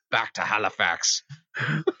 Back to Halifax,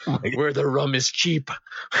 where the rum is cheap.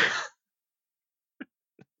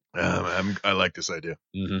 I like this idea.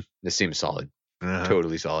 Mm-hmm. This seems solid. Uh-huh.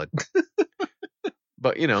 Totally solid.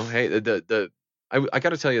 But hey, I got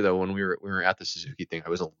to tell you though, when we were at the Suzuki thing, I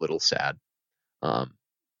was a little sad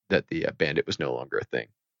that the bandit was no longer a thing.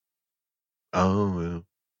 Oh, yeah.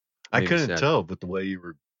 I Maybe couldn't sad. tell, but the way you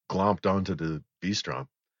were glomped onto the V-Strom.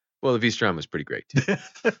 Well, the V-Strom was pretty great too.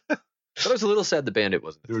 But I was a little sad the bandit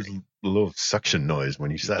wasn't. There was a little suction noise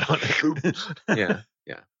when you sat on it. Yeah.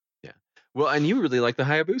 Well, and you really like the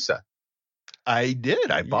Hayabusa. I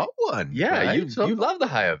did. I bought one. Yeah, right? you love the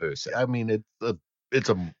Hayabusa. I mean, it's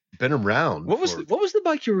been around. What was for the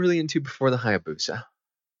bike you were really into before the Hayabusa?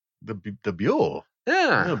 the Buell?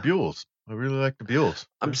 Yeah, Yeah, Buells. I really like the Buells.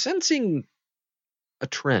 I'm sensing a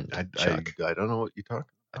trend, Chuck. I don't know what you're talking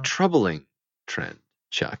A troubling trend,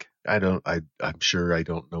 Chuck. about. I'm sure I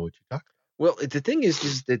don't know what you're talking Well, the thing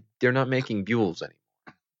is that they're not making Buells anymore.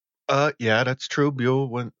 Yeah, that's true. Buell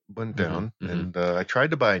went down, mhm. and I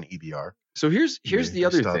tried to buy an EBR. So here's the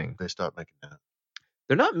other thing. They stopped making that.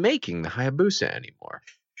 They're not making the Hayabusa anymore.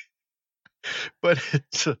 But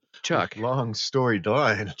it's a Chuck, long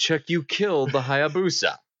storyline. Chuck, you killed the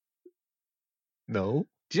Hayabusa. No,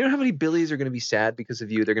 Do you know how many Billies are going to be sad because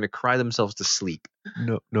of you? They're going to cry themselves to sleep.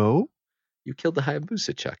 no. You killed the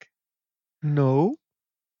Hayabusa, Chuck. No.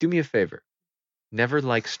 Do me a favor. Never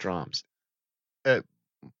like Stroms.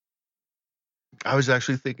 I was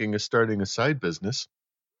actually thinking of starting a side business.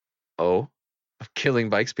 Oh, of killing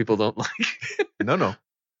bikes people don't like. No.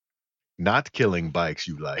 Not killing bikes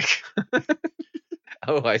you like.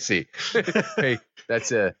 Oh, I see. Hey,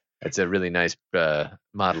 that's a really nice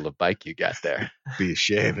model of bike you got there. Be a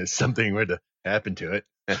shame if something were to happen to it.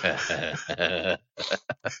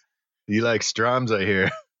 You like Stroms, I hear.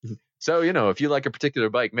 So, if you like a particular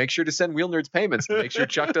bike, make sure to send Wheel Nerds payments to make sure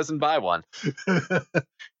Chuck doesn't buy one.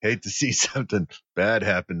 Hate to see something bad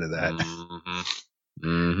happen to that.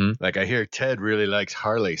 Mm-hmm. Like I hear Ted really likes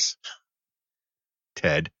Harleys.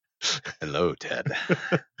 Ted. Hello, Ted.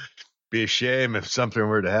 Be a shame if something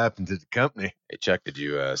were to happen to the company. Hey, Chuck, did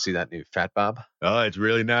you see that new Fat Bob? Oh, it's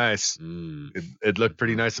really nice. Mm. It looked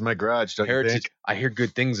pretty nice in my garage, don't you Heritage. think? I hear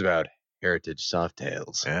good things about Heritage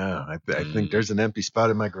Softails. Yeah, I think there's an empty spot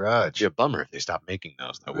in my garage. It'd be a bummer if they stopped making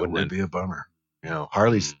those, though, It wouldn't would it? be a bummer.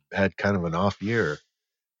 Harley's had kind of an off year.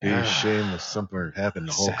 Be a Yeah. shame if something happened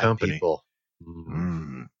to the whole Sad company. people.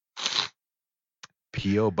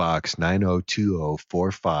 P.O. Box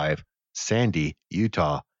 902045, Sandy,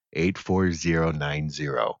 Utah 84090.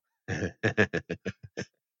 We're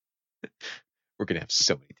gonna have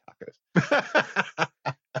so many tacos.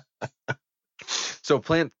 So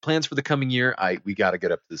plans for the coming year. We got to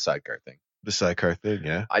get up to the sidecar thing. The sidecar thing,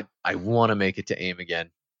 yeah. I want to make it to AIM again.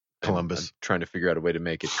 Columbus. I'm trying to figure out a way to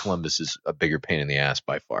make it. Columbus is a bigger pain in the ass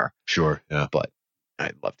by far, Sure, yeah. but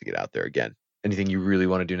I'd love to get out there again. Anything you really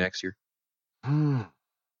want to do next year? I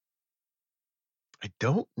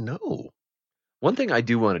don't know. One thing I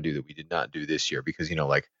do want to do that we did not do this year because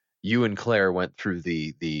like you and Claire went through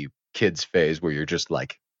the kids phase where you're just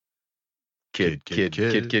like kid. That's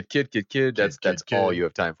all kid. you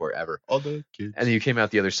have time for ever. All the kids. And then you came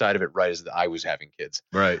out the other side of it right as I was having kids.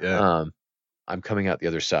 Right, yeah. I'm coming out the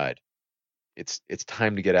other side. It's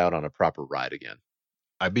time to get out on a proper ride again.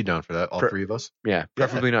 I'd be down for that. All three of us. Yeah,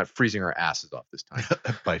 preferably not freezing our asses off this time.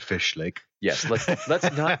 By Fish Lake. Yes, let's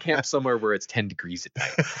not camp somewhere where it's 10 degrees at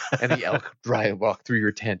night and the elk walk through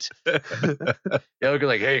your tent. The elk are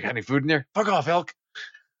like, "Hey, got any food in there? Fuck off, elk."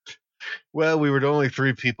 Well, we were the only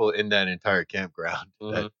three people in that entire campground.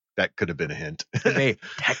 Mhm. That could have been a hint. They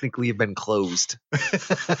technically have been closed.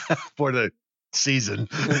 For the season.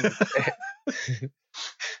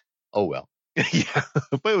 Oh well. Yeah.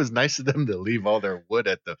 But it was nice of them to leave all their wood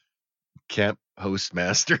at the camp host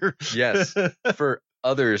master. Yes, for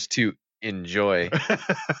others to enjoy.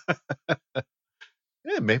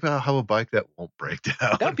 Yeah, maybe I'll have a bike that won't break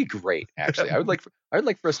down. That'd be great. Actually, I would like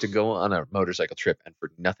for us to go on a motorcycle trip and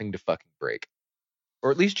for nothing to fucking break, or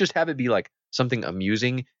at least just have it be like something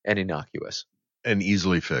amusing and innocuous. And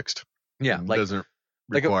easily fixed. Yeah, It like doesn't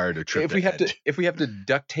like require a trip. if we have to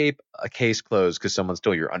duct tape a case closed because someone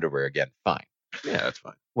stole your underwear again, fine, Yeah, that's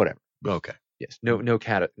fine. whatever. Okay. Yes, no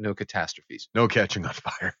catastrophes. No catching on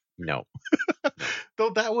fire. No. So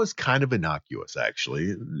that was kind of innocuous,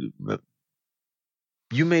 actually.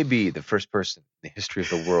 You may be the first person in the history of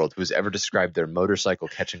the world who has ever described their motorcycle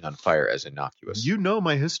catching on fire as innocuous. You know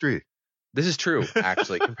my history, This is true,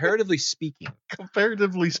 actually. Comparatively speaking,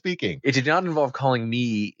 comparatively speaking. it did not involve calling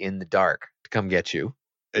me in the dark to come get you,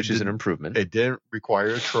 which is an didn't- improvement. It didn't require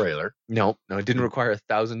a trailer. No, it didn't require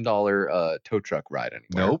 $1,000 tow truck ride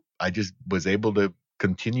anymore. Nope. I just was able to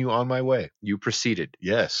continue on my way. You proceeded.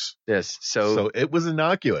 Yes. Yes. So So it was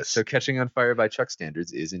innocuous. catching on fire by Chuck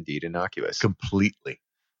standards is indeed innocuous. Completely.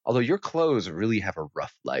 Although your clothes really have a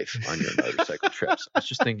rough life on your motorcycle trips. I was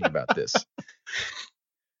just thinking about this.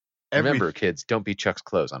 Remember, kids, don't be Chuck's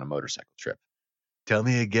clothes on a motorcycle trip. Tell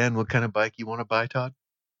me again what kind of bike you want to buy, Todd?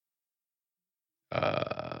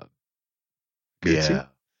 Gucci?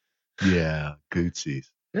 Yeah, Gucci's.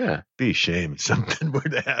 Yeah. Be a shame if something were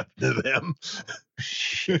to happen to them.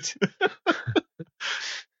 Shit.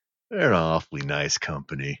 They're an awfully nice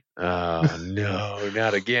company. Oh, no,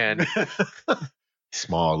 not again.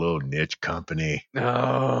 Small little niche company.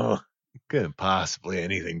 No. Couldn't possibly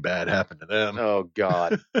anything bad happen to them. Oh,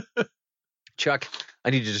 God. Chuck,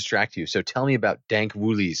 I need to distract you. So tell me about Dank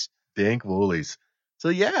Woolies. Dank Woolies. So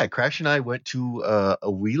yeah, Crash and I went to a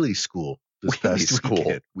wheelie school this Wheelie past school?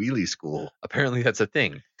 weekend. Wheelie school. Apparently that's a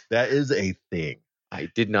thing. That is a thing. I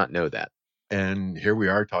did not know that. And here we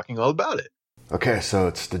are talking all about it. Okay, so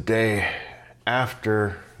it's the day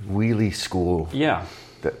after wheelie school Yeah.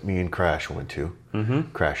 that me and Crash went to. Mm-hmm.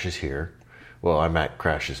 Crash is here. Well, I'm at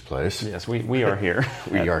Crash's place. Yes, we are here.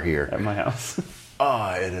 We are here. At my house.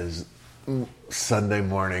 It is Sunday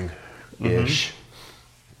morning-ish.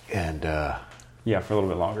 And Yeah, for a little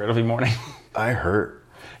bit longer. It'll be morning. I hurt.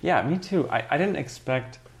 Yeah, me too. I didn't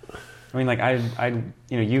expect. I mean, like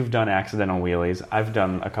you've done accidental wheelies. I've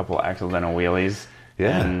done a couple accidental wheelies.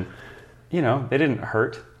 Yeah. And they didn't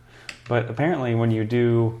hurt, but apparently when you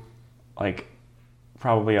do like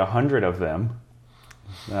probably 100 of them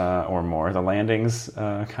or more, the landings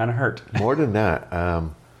kind of hurt. More than that,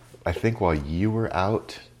 I think while you were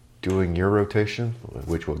out doing your rotation,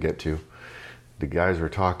 which we'll get to, the guys were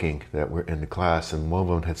talking that were in the class, and one of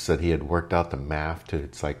them had said he had worked out the math to,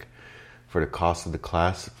 it's like, for the cost of the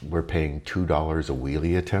class, we're paying $2 a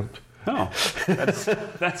wheelie attempt. Oh,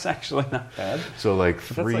 that's actually not bad. So like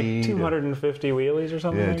That's three, like 250 wheelies or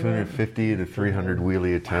something. yeah, like 250 to 300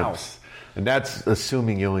 wheelie attempts, and that's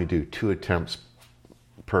assuming you only do 2 attempts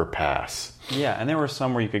per pass. that. Yeah, and there were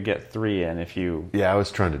some where you could get 3 in if you. Yeah, I was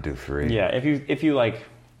trying to do 3. Yeah,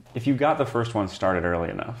 if you got the first one started early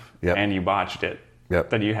enough, Yep. and you botched it, Yep.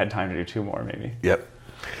 then you had time to do 2 more maybe. Yep.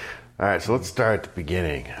 All right, so let's start at the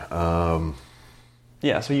beginning.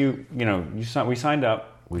 Yeah, so we signed up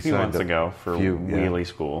a few months ago for wheelie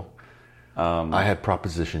school. I had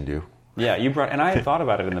propositioned you. Yeah, you brought, and I had thought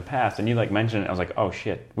about it in the past, and you mentioned it. I was like, oh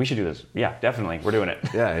shit, we should do this. Yeah, definitely, we're doing it.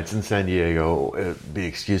 Yeah, it's in San Diego. It'd be an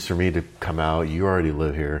excuse for me to come out. You already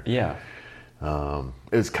live here. Yeah,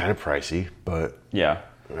 It was kind of pricey, but yeah,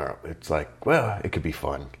 it's like, well, it could be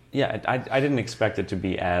fun. yeah. I didn't expect it to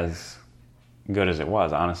be as good as it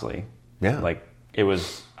was, honestly. Yeah. Like it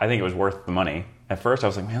was. I think it was worth the money. At first, I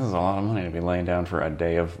was like, man, this is a lot of money to be laying down for a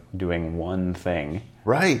day of doing one thing.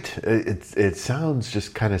 Right. It sounds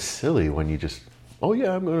just kind of silly when you just, oh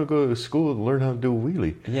yeah, I'm going to go to school and learn how to do a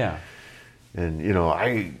wheelie. Yeah. And,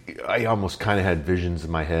 I almost kind of had visions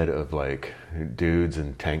in my head of like dudes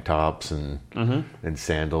in tank tops and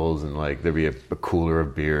sandals, and like there'd be a cooler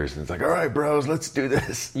of beers, and it's like, all right, bros, let's do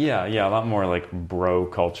this. Yeah, a lot more like bro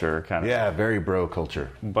culture kind of. Yeah, very bro culture.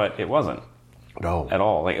 But it wasn't No. at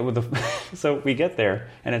all. Like so we get there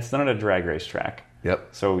and it's not a drag race track. Yep.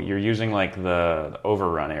 So you're using like the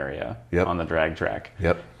overrun area Yep. on the drag track.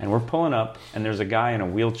 Yep. And we're pulling up and there's a guy in a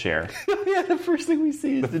wheelchair. Yeah, the first thing we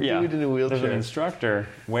see is the Yeah. dude in a There's an wheelchair. instructor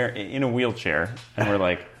in a wheelchair, and we're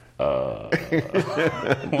like,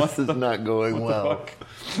 This is not going well. fuck?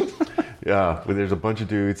 Yeah, but there's a bunch of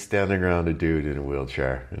dudes standing around a dude in a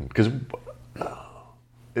wheelchair, because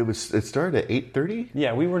it started at 8:30,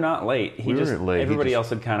 Yeah, we were not late. We weren't late. He Everybody just- else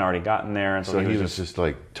had kind of already gotten there, and so he was just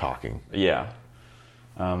like talking. yeah.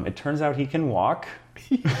 It turns out he can walk.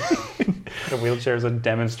 The wheelchair is a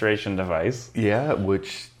demonstration device. Yeah,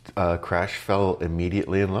 which Crash fell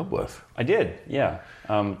immediately in love with. I did, yeah.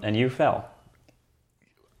 And you fell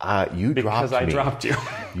You because dropped I me. dropped you.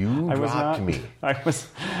 You I was dropped not, me. I was.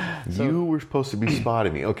 You were supposed to be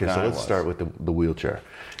spotting me. Okay, No, so I let's was. start with the wheelchair.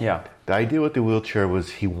 Yeah. The idea with the wheelchair was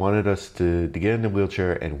he wanted us to get in the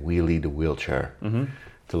wheelchair and wheelie the wheelchair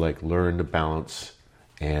to like learn to balance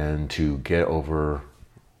and to get over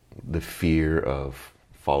the fear of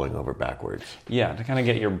falling over backwards. Yeah, to kind of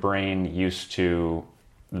get your brain used to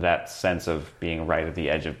that sense of being right at the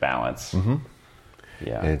edge of balance. Mm-hmm.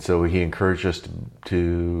 Yeah. And so he encouraged us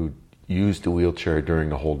to use the wheelchair during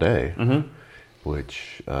the whole day,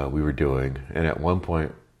 which we were doing. And at one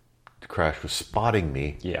point, Crash was spotting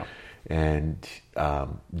me. Yeah. And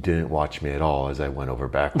didn't watch me at all as I went over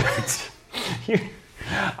backwards.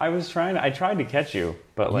 I tried to catch you,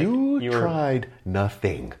 but like you were... tried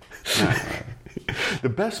nothing. The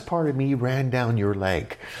best part of me ran down your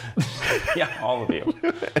leg. Yeah, all of you.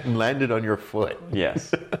 And landed on your foot.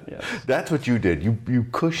 Yes. That's what you did. You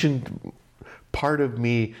cushioned part of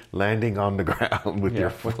me landing on the ground with your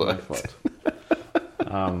foot. With my foot.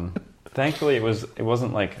 Thankfully, it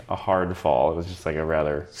wasn't like a hard fall. It was just like a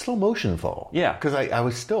rather slow motion fall. Yeah, because I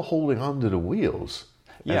was still holding onto the wheels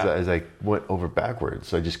as I went over backwards,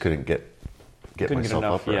 so I just couldn't get myself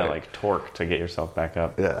enough, upright. Yeah, like torque to get yourself back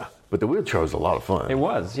up. Yeah, but the wheelchair was a lot of fun. It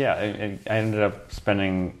was, yeah. I ended up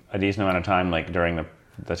spending a decent amount of time, like during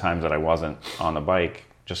the times that I wasn't on the bike,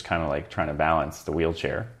 just kind of like trying to balance the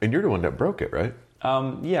wheelchair. And you're the one that broke it, right?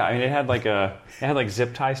 Yeah, I mean, it had like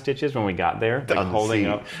zip tie stitches when we got there, like holding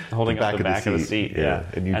up the back of the seat. Yeah,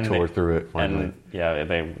 and you tore through it finally. And yeah,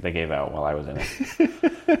 they gave out while I was in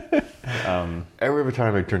it. Every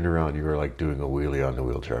time I turned around, you were like doing a wheelie on the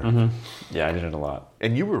wheelchair. Mm-hmm. Yeah, I did it a lot.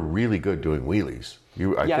 And you were really good doing wheelies.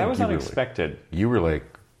 That was unexpected. You were like,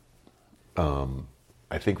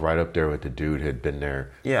 I think right up there with the dude who had been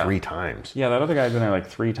there 3 times. Yeah, that other guy had been there like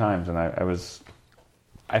 3 times, and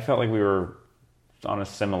I felt like we were on a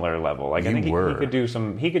similar level. Like I think he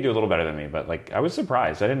could do a little better than me, but like I was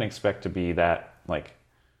surprised. I didn't expect to be that like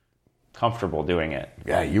comfortable doing it.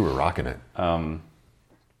 Yeah, you were rocking it.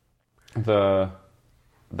 The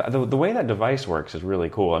way that device works is really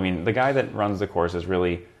cool. I mean, the guy that runs the course is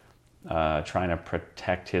really trying to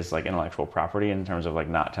protect his like intellectual property in terms of like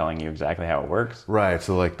not telling you exactly how it works. Right.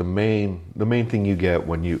 So like the main thing you get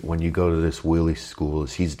when you go to this wheelie school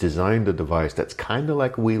is he's designed a device that's kind of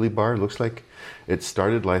like a wheelie bar. It looks like it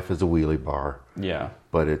started life as a wheelie bar. Yeah.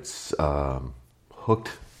 But it's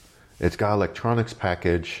hooked. It's got electronics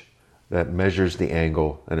package that measures the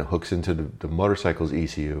angle and it hooks into the motorcycle's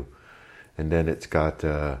ECU, and then it's got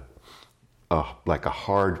like a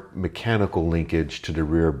hard mechanical linkage to the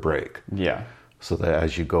rear brake. Yeah. So that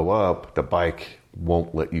as you go up, the bike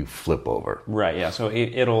won't let you flip over. Right, yeah. So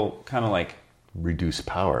it'll kind of like... reduce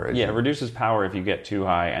power. It reduces power if you get too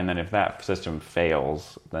high, and then if that system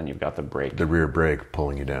fails, then you've got the brake. The rear brake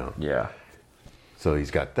pulling you down. Yeah. So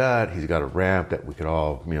he's got that. He's got a ramp that we could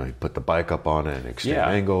all, he put the bike up on an extreme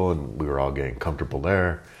angle, and we were all getting comfortable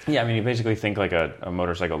there. Yeah, I mean, you basically think like a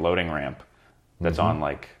motorcycle loading ramp that's on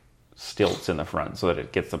like stilts in the front, so that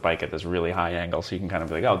it gets the bike at this really high angle, so you can kind of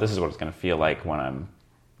be like, oh, this is what it's going to feel like when I'm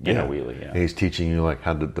in a wheelie. Yeah. And he's teaching you like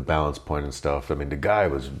how the balance point and stuff. I mean, the guy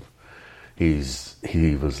was, he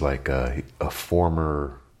was like a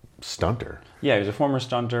former stunter. Yeah, he was a former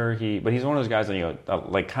stunter. But he's one of those guys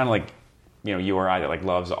that like kind of like you or I that like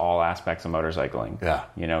loves all aspects of motorcycling.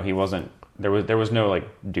 Yeah. He wasn't. There was no like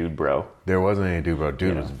dude bro. There wasn't any dude bro.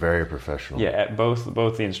 Dude was very professional. Yeah,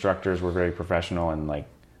 both the instructors were very professional and like.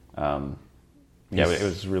 It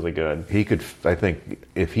was really good. He could, I think,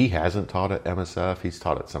 if he hasn't taught at MSF, he's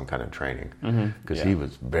taught at some kind of training because he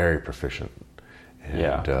was very proficient.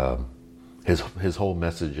 And his whole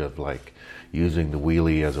message of like using the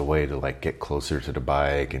wheelie as a way to like get closer to the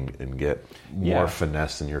bike and get more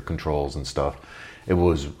finesse in your controls and stuff. It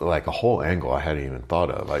was like a whole angle I hadn't even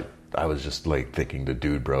thought of. I was just like thinking the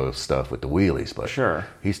dude bro stuff with the wheelies, but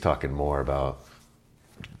he's talking more about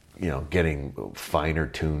getting finer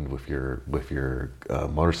tuned with your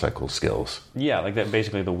motorcycle skills. Yeah, like that.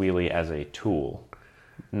 Basically, the wheelie as a tool,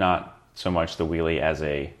 not so much the wheelie as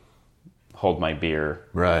a hold my beer.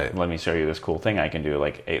 Right. Let me show you this cool thing I can do.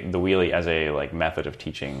 Like the wheelie as a like method of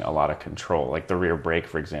teaching a lot of control. Like the rear brake,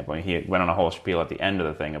 for example. He went on a whole spiel at the end of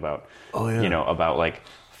the thing about about like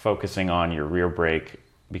focusing on your rear brake,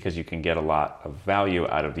 because you can get a lot of value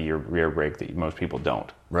out of the rear brake that most people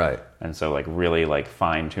don't. Right. And so like really like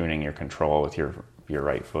fine tuning your control with your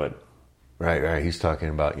right foot. Right. He's talking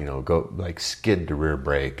about, go like skid the rear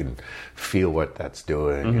brake and feel what that's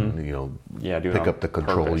doing and, pick up the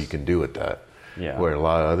control you can do with that. Yeah. Where a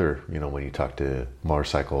lot of other, when you talk to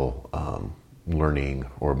motorcycle learning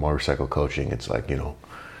or motorcycle coaching, it's like,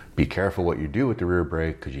 be careful what you do with the rear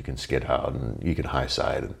brake because you can skid out and you can high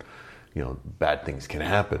side and, bad things can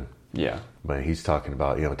happen. Yeah. But he's talking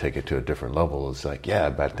about, take it to a different level. It's like,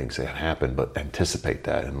 bad things can happen, but anticipate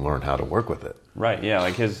that and learn how to work with it. Right. Yeah.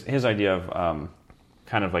 Like his idea of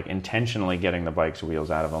kind of like intentionally getting the bike's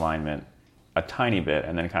wheels out of alignment a tiny bit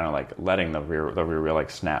and then kind of like letting the rear wheel like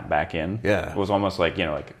snap back in. Yeah. It was almost like,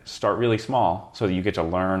 like start really small so that you get to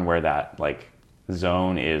learn where that like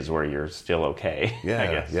zone is where you're still okay. Yeah, I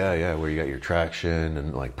guess. yeah, where you got your traction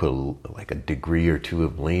and like put like a degree or two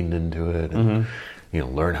of lean into it, and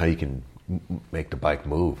learn how you can make the bike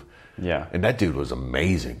move. Yeah. And that dude was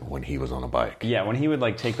amazing when he was on a bike. Yeah, when he would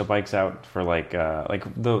like take the bikes out for like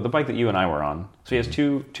the bike that you and I were on. So he has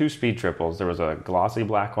two speed triples. There was a glossy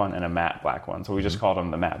black one and a matte black one. So we just called them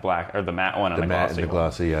the matte black, or the matte one and The matte and the one.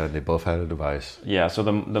 glossy, yeah, they both had a device. Yeah, so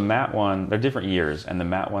the matte one, they're different years, and the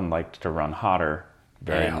matte one liked to run hotter.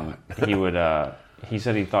 Very and hot. He would he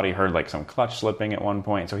said he thought he heard like some clutch slipping at one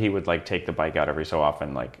point, so he would like take the bike out every so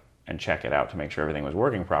often like and check it out to make sure everything was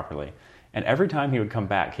working properly. And every time he would come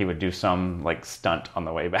back, he would do some like stunt on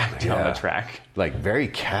the way back down the track. Like very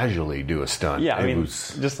casually do a stunt. Yeah, I mean,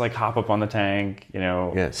 was, just like hop up on the tank,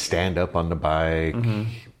 Yeah, stand up on the bike.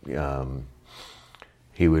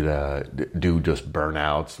 He would do just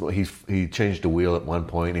burnouts. Well, he changed the wheel at one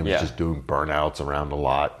point. He was just doing burnouts around the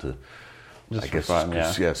lot to, Just I for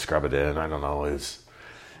guess, fun, scrub it in. I don't know. it was,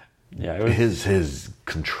 His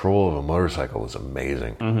control of a motorcycle was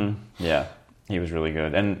amazing. Yeah, he was really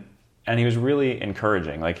good, and he was really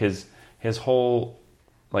encouraging. Like his whole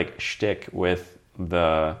like shtick with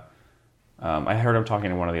the. I heard him talking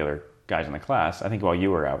to one of the other guys in the class. I think while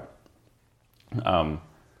you were out.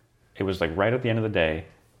 It was like right at the end of the day,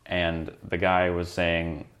 and the guy was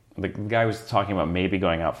saying the guy was talking about maybe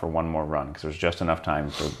going out for one more run because there was just enough time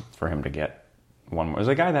for him to get one more. It was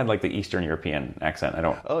a guy that had like the Eastern European accent.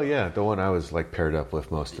 Oh yeah, the one I was like paired up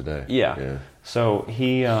with most today. Yeah. So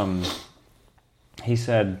he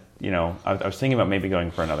said, I was thinking about maybe going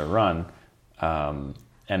for another run, and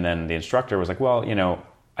then the instructor was like, well,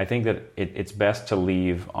 I think that it's best to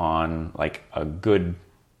leave on like a good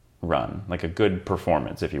run, like a good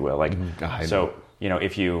performance, if you will. Like, so,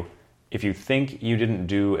 if you think you didn't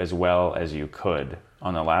do as well as you could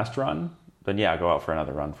on the last run, then yeah, go out for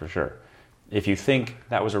another run for sure. If you think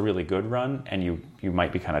that was a really good run and you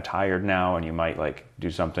might be kind of tired now and you might like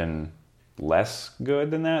do something less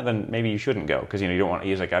good than that, then maybe you shouldn't go. Cause you don't want,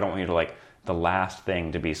 he's like, I don't want you to like the last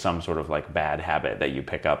thing to be some sort of like bad habit that you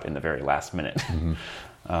pick up in the very last minute.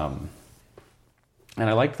 And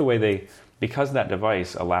I liked the way because that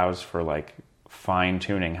device allows for like fine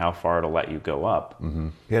tuning how far it'll let you go up.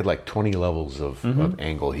 He had like 20 levels of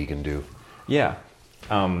angle he can do. Yeah.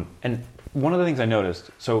 And one of the things I noticed,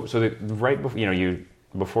 right before,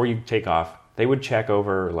 before you take off, they would check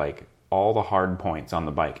over like all the hard points on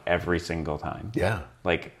the bike every single time. Yeah.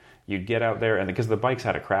 Like you'd get out there, and because the bikes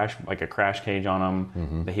had a crash cage on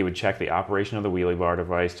them, he would check the operation of the wheelie bar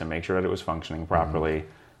device to make sure that it was functioning properly.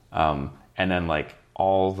 And then like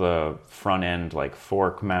all the front end like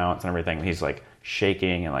fork mounts and everything, he's like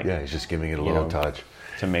shaking and like he's just giving it a little touch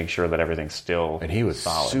to make sure that everything's still and he was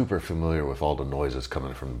solid. Super familiar with all the noises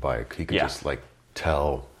coming from the bike. He could just like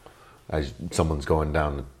tell as someone's going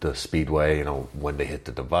down the speedway, when they hit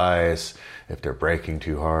the device, if they're braking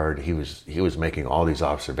too hard. He was making all these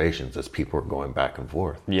observations as people were going back and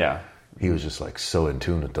forth. Yeah, he was just like so in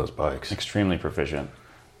tune with those bikes. Extremely proficient.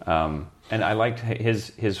 And I liked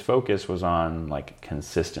his focus was on like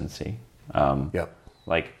consistency.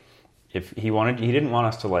 Like if he didn't want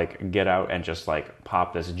us to like get out and just like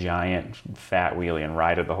pop this giant fat wheelie and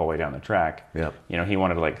ride it the whole way down the track. Yep. He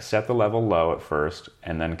wanted to like set the level low at first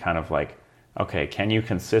and then kind of like, okay, can you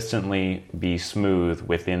consistently be smooth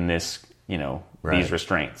within this, these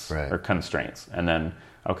restraints or constraints? And then,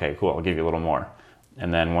 okay, cool, I'll give you a little more.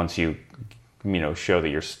 And then once you show that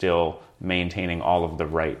you're still maintaining all of the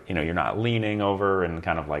right, you're not leaning over and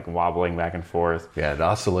kind of like wobbling back and forth. Yeah, the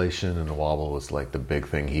oscillation and the wobble was like the big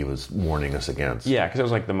thing he was warning us against. Yeah, because it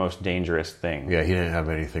was like the most dangerous thing. Yeah, he didn't have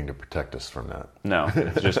anything to protect us from that. No,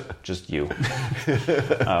 it's just you.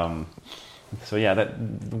 So yeah, that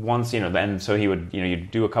once, then so he would,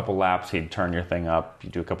 you'd do a couple laps, he'd turn your thing up,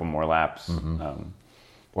 you'd do a couple more laps.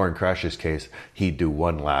 Or in Crash's case, he'd do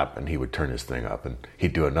one lap and he would turn his thing up, and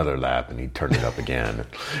he'd do another lap and he'd turn it up again.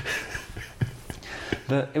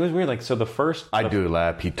 It was weird. Like, so I'd do a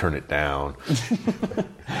lap, he'd turn it down.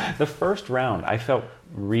 The first round, I felt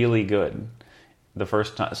really good. The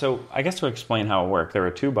first time. So I guess to explain how it worked, there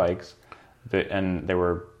were two bikes, and there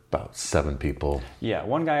were about 7 people. Yeah,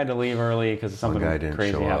 one guy had to leave early because something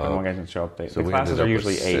crazy happened. One guy didn't show up. The classes are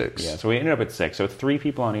usually 8. Yeah, so we ended up at 6. So 3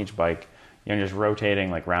 people on each bike. Just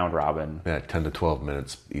rotating like round robin. Yeah, 10 to 12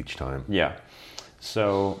 minutes each time. Yeah.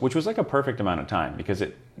 So, which was like a perfect amount of time because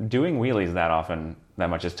doing wheelies that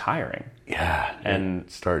much is tiring. Yeah. And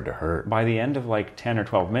it started to hurt. By the end of like 10 or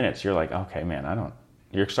 12 minutes, you're like, okay, man,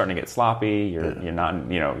 you're starting to get sloppy. You're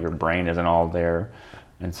not, your brain isn't all there.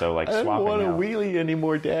 And so like I swapping don't want out. to wheelie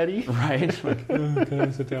anymore, Daddy. Right? Like, can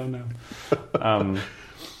I sit down now?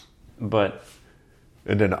 But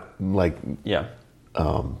And then, like, yeah.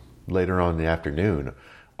 later on in the afternoon,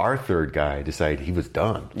 our third guy decided he was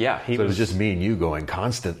done. Yeah, so it was just me and you going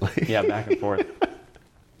constantly. Yeah, back and forth.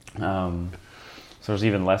 So there's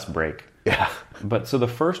even less break. Yeah. But so the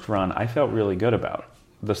first run I felt really good about.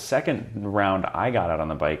 The second round I got out on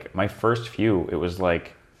the bike, my first few, it was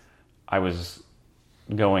like I was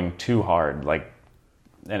going too hard. Like,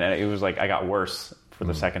 and it was like I got worse for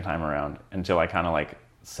the second time around until I kind of like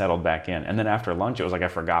settled back in. And then after lunch, it was like I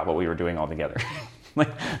forgot what we were doing altogether.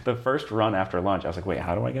 Like the first run after lunch, I was like, wait,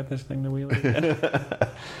 how do I get this thing to wheelie again?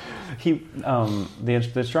 The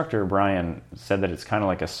instructor, Brian, said that it's kind of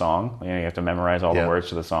like a song. You have to memorize all the words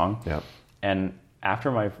to the song. Yeah. And after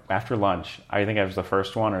lunch, I think I was the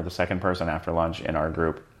first one or the second person after lunch in our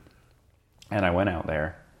group. And I went out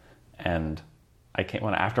there and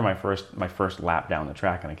after my first lap down the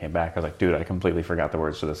track and I came back, I was like, dude, I completely forgot the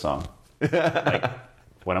words to the song. Like,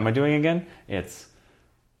 what am I doing again? It's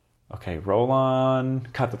okay, roll on,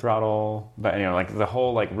 cut the throttle, but like the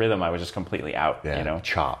whole like rhythm, I was just completely out. Yeah.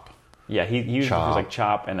 Chop. Yeah, he used it was like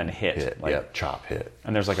chop and then hit. Like, chop, hit.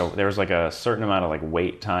 And there was like a certain amount of like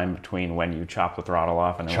wait time between when you chop the throttle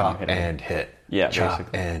off and then Chop when you hit and hit. Yeah, chop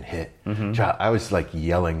basically. and hit. Chop. I was like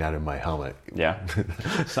yelling that in my helmet. Yeah.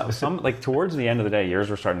 Some like towards the end of the day, yours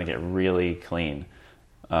were starting to get really clean.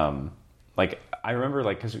 Like I remember,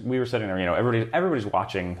 like, because we were sitting there, everybody's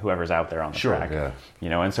watching whoever's out there on the track,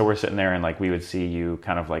 yeah. And so we're sitting there, and like we would see you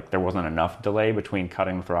kind of like there wasn't enough delay between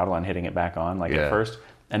cutting the throttle and hitting it back on, like at first,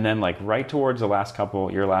 and then like right towards your last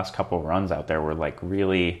couple runs out there were like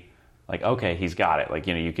really, like okay, he's got it, like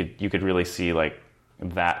you could really see like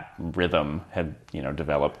that rhythm had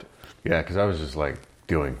developed. Yeah, because I was just like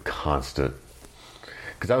doing constant,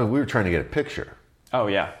 because we were trying to get a picture. Oh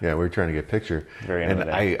yeah. Yeah, we were trying to get a picture. Very end and of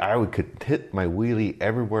the day. I could hit my wheelie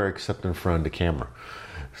everywhere except in front of the camera.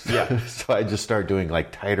 Yeah. So I just started doing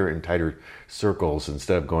like tighter and tighter circles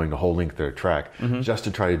instead of going the whole length of the track, just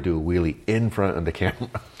to try to do a wheelie in front of the camera.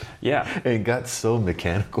 Yeah. And it got so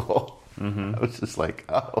mechanical. I was just like,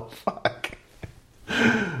 oh fuck.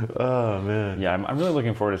 Oh man. Yeah, I'm really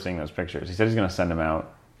looking forward to seeing those pictures. He said he's going to send them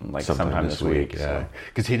out like sometime this week. Yeah,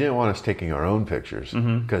 because he didn't want us taking our own pictures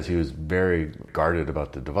because he was very guarded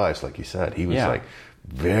about the device. Like he said, he was like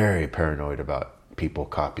very paranoid about people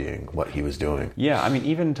copying what he was doing. Yeah, I mean,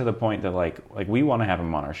 even to the point that like we want to have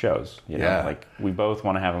him on our shows. Like we both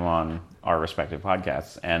want to have him on our respective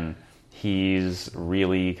podcasts, and he's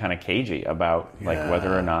really kind of cagey about like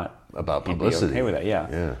whether or not about he'd publicity. be okay with it.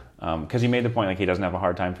 Yeah. Because he made the point like he doesn't have a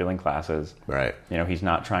hard time filling classes. Right. He's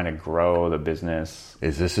not trying to grow the business.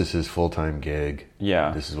 This is his full-time gig.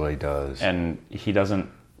 Yeah. This is what he does. And he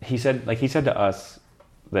doesn't. He said to us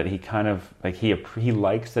that he kind of like he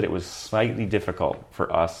likes that it was slightly difficult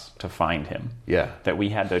for us to find him. Yeah. That we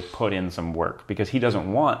had to put in some work because he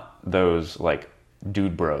doesn't want those like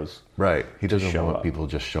dude bros. Right. He doesn't want up. people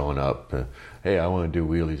just showing up. Hey, I want to do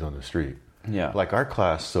wheelies on the street. Yeah. Like our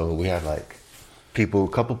class, so we had like a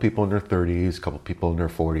couple people in their 30s, a couple people in their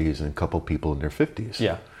 40s, and a couple people in their 50s.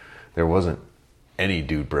 Yeah. There wasn't any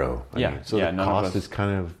dude bro. I mean, so the none cost of us. is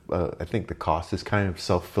kind of, I think the cost is kind of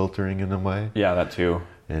self-filtering in a way. Yeah, that too.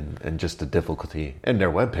 And just the difficulty. And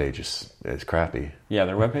their webpage is crappy. Yeah,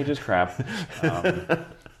 their webpage is crap.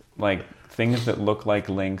 Like things that look like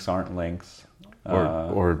links aren't links.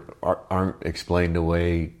 Or aren't explained the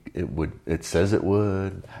way it says it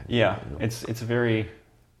would. Yeah, it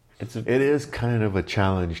is kind of a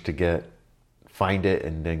challenge to find it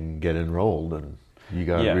and then get enrolled, and you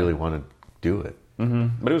gotta really want to do it.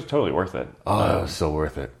 But it was totally worth it. Oh, it was so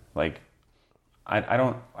worth it. Like, I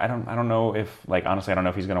don't know if, like, honestly, I don't know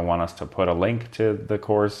if he's going to want us to put a link to the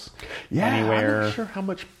course anywhere. I'm not sure how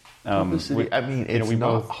much publicity. It's we not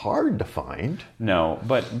both hard to find. No,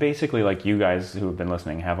 but basically, like, you guys who have been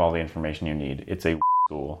listening have all the information you need. It's a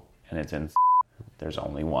school, and it's in. There's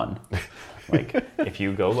only one. Like, if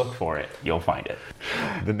you go look for it, you'll find it.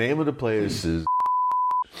 The name of the place is.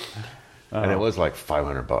 And it was like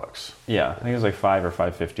 $500. Yeah, I think it was like $5 or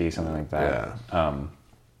 $5.50, something like that. Yeah.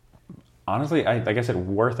 Honestly, like I said,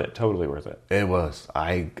 worth it. Totally worth it. It was.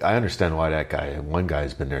 I understand why one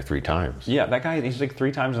guy's been there 3 times. Yeah, that guy, he's like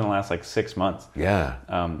 3 times in the last like 6 months. Yeah.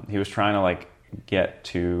 He was trying to like get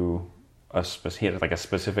to he had like a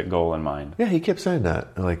specific goal in mind. Yeah, he kept saying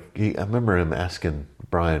that. Like I remember him asking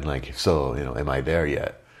Brian, like, so, am I there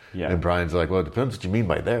yet? Yeah. And Brian's like, well, it depends what you mean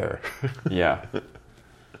by there. Yeah.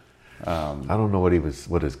 I don't know what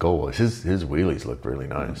his goal was. His wheelies looked really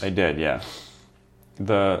nice. They did, yeah.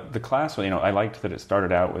 the class, I liked that it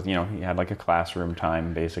started out with, he had like a classroom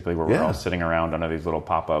time basically where we're all sitting around under these little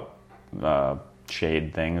pop-up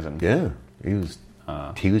shade things, and he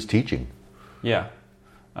was teaching. Yeah.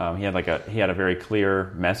 He had a very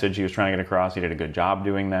clear message he was trying to get across. He did a good job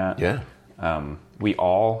doing that. Yeah. We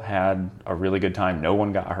all had a really good time. No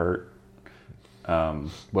one got hurt.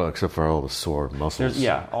 Well, except for all the sore muscles.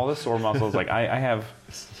 All the sore muscles. Like I have,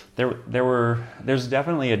 there's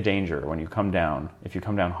definitely a danger when you come down, if you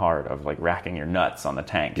come down hard, of like racking your nuts on the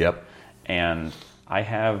tank. Yep. And I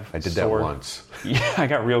did that once. Yeah, I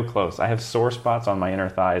got real close. I have sore spots on my inner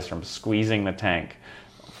thighs from squeezing the tank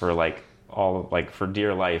for for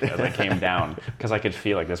dear life as I came down, because I could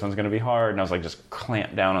feel like this one's going to be hard, and I was like just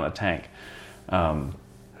clamped down on the tank.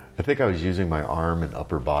 I think I was using my arm and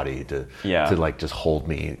upper body to like just hold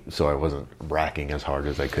me, so I wasn't racking as hard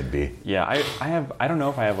as I could be. Yeah, I don't know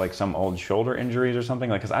if I have like some old shoulder injuries or something,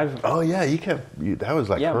 like, because I've. Oh yeah, that was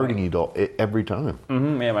like hurting you every time.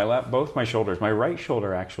 Mm-hmm, yeah, both my shoulders. My right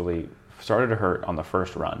shoulder actually started to hurt on the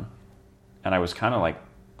first run, and I was kind of like,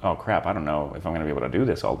 oh crap, I don't know if I'm going to be able to do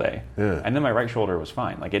this all day. Yeah. And then my right shoulder was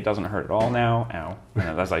fine. Like, it doesn't hurt at all now. Ow.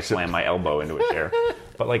 And as I slam my elbow into a chair.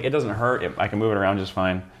 But like, it doesn't hurt. I can move it around just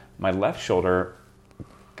fine. My left shoulder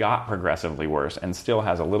got progressively worse and still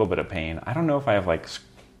has a little bit of pain. I don't know if I have like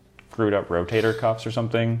screwed up rotator cuffs or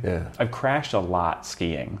something. Yeah. I've crashed a lot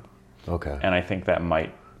skiing. Okay. And I think that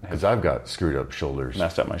might have because I've got screwed up shoulders.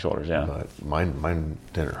 messed up my shoulders, yeah. But mine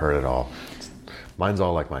didn't hurt at all. Mine's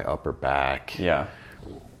all like my upper back. Yeah.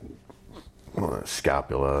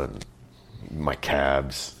 Scapula and my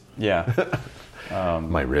calves. Yeah.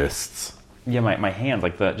 My wrists. Yeah, my hands,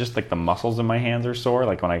 like the muscles in my hands are sore.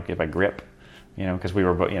 Like if I grip, because we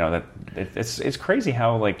were, that it's crazy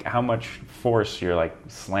how much force you're like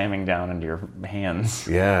slamming down into your hands.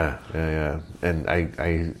 Yeah. And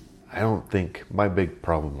I don't think my big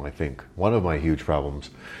problem. I think one of my huge problems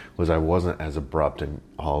was I wasn't as abrupt in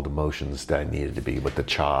all the motions that I needed to be with the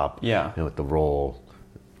chop. Yeah. With the roll,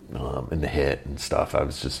 and the hit and stuff.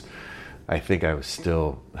 I think I was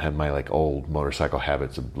still had my like old motorcycle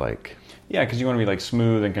habits of like. Yeah, because you want to be like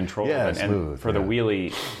smooth and controlled. Yeah, and smooth. For the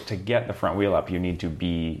wheelie, to get the front wheel up, you need to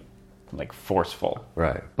be like forceful.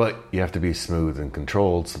 Right, but you have to be smooth and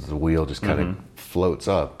controlled so that the wheel just kind of floats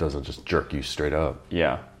up, doesn't just jerk you straight up.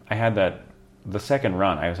 Yeah, I had that. The second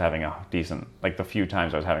run, I was having a decent, like the few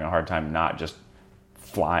times I was having a hard time not just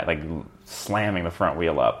slamming the front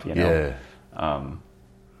wheel up. Yeah.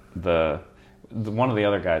 The one of the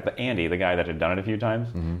other guys, Andy, the guy that had done it a few times,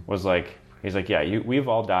 was like. He's like, yeah, we've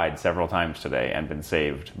all died several times today and been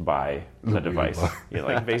saved by the device. Yeah,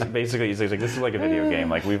 like basically, he's like, this is like a video game.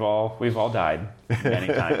 Like we've all died many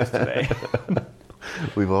times today.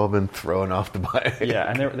 We've all been thrown off the bike.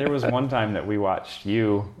 Yeah, and there was one time that we watched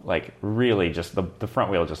you like really just the front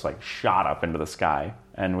wheel just like shot up into the sky,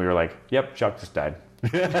 and we were like, yep, Chuck just died.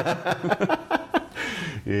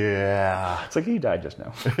 Yeah. It's like he died just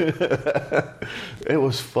now. It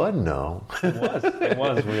was fun though. It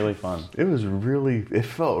was really fun. It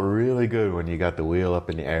felt really good when you got the wheel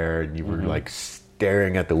up in the air and you were like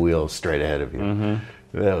staring at the wheel straight ahead of you.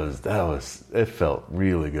 It felt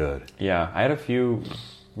really good. Yeah, I had a few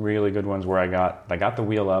really good ones where I got the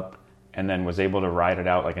wheel up and then was able to ride it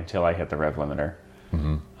out like until I hit the rev limiter.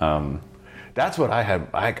 That's what I had.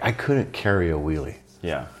 I couldn't carry a wheelie.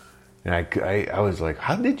 Yeah. And I was like,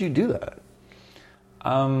 how did you do that?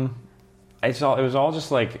 It was all just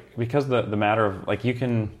like, because the matter of like, you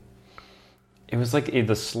can, it was like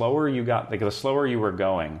the slower you got, like the slower you were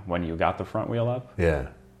going when you got the front wheel up, yeah,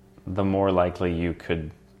 the more likely you could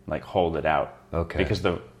like hold it out. Okay. Because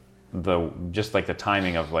the just like the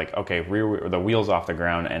timing of like, okay, the wheel's off the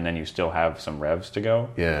ground and then you still have some revs to go.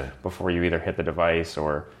 Yeah. Before you either hit the device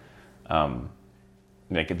or,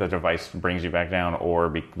 the device brings you back down, or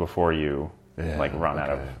before you run out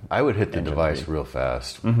of. I would hit the device real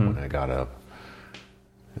fast when I got up,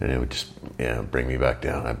 and it would just bring me back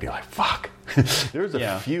down. I'd be like, "Fuck!" There was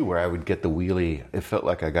a few where I would get the wheelie. It felt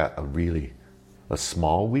like I got a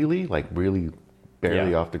small wheelie, like really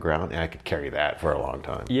barely off the ground, and I could carry that for a long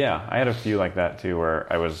time. Yeah, I had a few like that too, where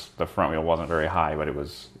the front wheel wasn't very high, but it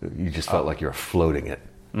was. You just felt like you were floating it.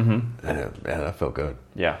 Mm-hmm. And that felt good.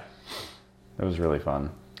 Yeah. It was really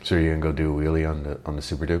fun. So you're gonna go do a wheelie on the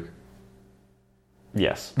Super Duke?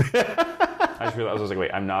 Yes. I just realized, I was like,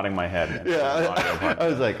 wait, I'm nodding my head. Yeah, I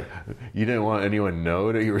was like, you didn't want anyone to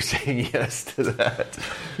know that you were saying yes to that.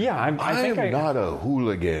 Yeah, I think I'm not a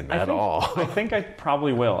hooligan at all. I think I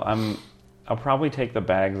probably will. I'll probably take the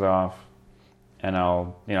bags off, and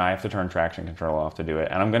I have to turn traction control off to do it,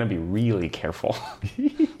 and I'm going to be really careful.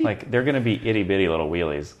 Like, they're going to be itty bitty little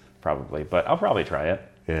wheelies. probably, but I'll probably try it.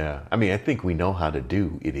 Yeah, I mean, I think we know how to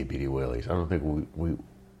do itty bitty wheelies. I don't think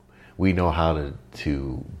we know how to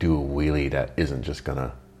do a wheelie that isn't just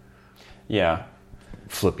gonna Yeah.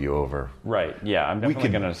 flip you over. Right. Yeah. I'm definitely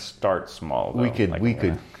going to start small.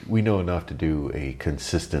 Though. We know enough to do a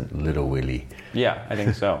consistent little wheelie. Yeah, I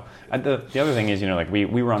think so. The other thing is, like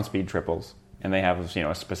we run speed triples, and they have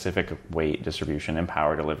a specific weight distribution and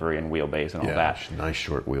power delivery and wheelbase and all that. Nice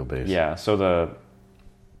short wheelbase. Yeah. So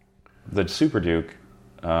the Super Duke,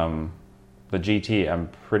 the GT, I'm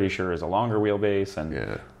pretty sure is a longer wheelbase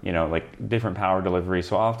and like different power delivery.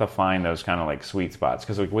 So I'll have to find those kind of like sweet spots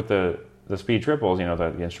because like with the speed triples,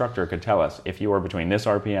 the instructor could tell us if you are between this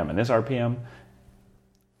RPM and this RPM,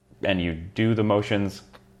 and you do the motions,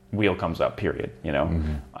 wheel comes up. Period.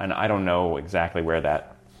 And I don't know exactly where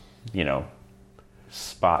that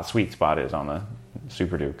sweet spot is on the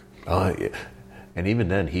Super Duke. Yeah. And even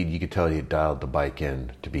then, you could tell he dialed the bike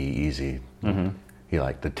in to be easy. Mm-hmm.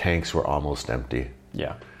 The tanks were almost empty.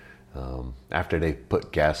 Yeah. After they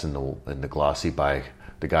put gas in the glossy bike,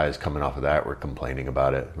 the guys coming off of that were complaining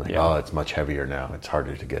about it. Oh, it's much heavier now. It's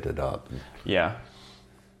harder to get it up. Yeah.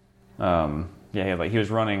 He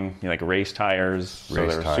was running race tires, so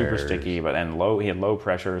they were super sticky, but then he had low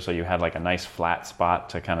pressure, so you had like a nice flat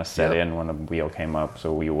spot to kind of set in when the wheel came up,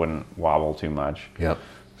 so we wouldn't wobble too much. Yep.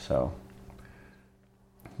 So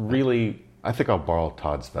really, I think I'll borrow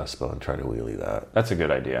Todd's Vespa and try to wheelie that. That's a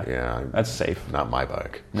good idea. Yeah, that's safe. Not my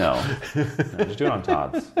bike. No, just do it on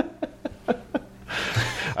Todd's.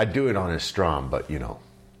 I'd do it on his Strom, but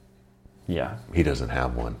yeah, he doesn't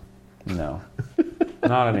have one. No,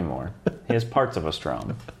 not anymore. He has parts of a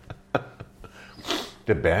Strom.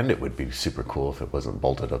 The Bandit would be super cool if it wasn't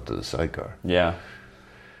bolted up to the sidecar. Yeah.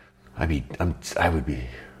 I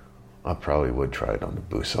probably would try it on the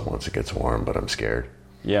Busa once it gets warm, but I'm scared.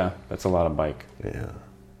 Yeah, that's a lot of bike. Yeah.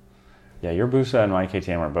 Yeah, your Busa and my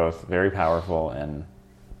KTM are both very powerful and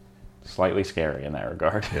slightly scary in that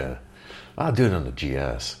regard. Yeah. I'll do it on the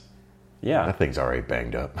GS. Yeah. That thing's already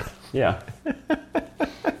banged up. Yeah.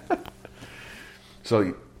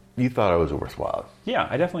 So you thought it was worthwhile? Yeah,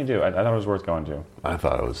 I definitely do. I thought it was worth going to. I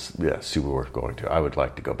thought it was, super worth going to. I would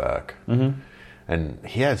like to go back. Mm-hmm. And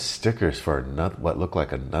he had stickers for what looked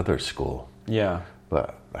like another school. Yeah.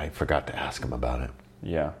 But I forgot to ask him about it.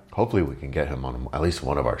 Yeah. Hopefully we can get him on at least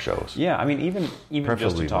one of our shows. Yeah, I mean, even preferably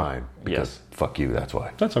just to talk, mine, because fuck you, that's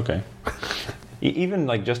why. That's okay. Even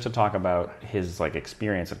just to talk about his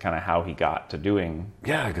experience and kind of how he got to doing.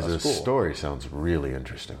 Yeah, because his story sounds really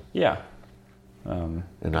interesting. Yeah. He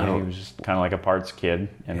was just kind of like a parts kid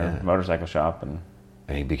in a motorcycle shop, and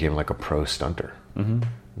he became like a pro stunter. Mm-hmm.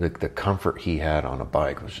 The comfort he had on a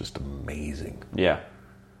bike was just amazing. Yeah.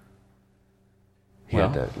 He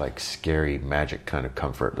had that scary magic kind of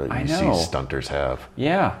comfort that you see stunters have.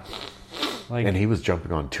 Yeah. And he was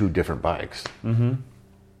jumping on 2 different bikes. Mm-hmm.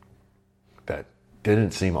 That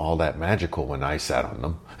didn't seem all that magical when I sat on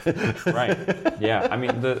them. Right. Yeah. I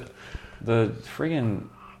mean, the friggin',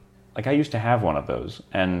 I used to have one of those,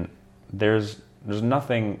 and there's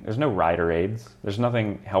nothing, there's no rider aids. There's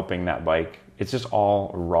nothing helping that bike. It's just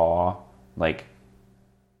all raw,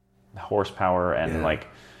 horsepower and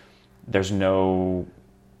there's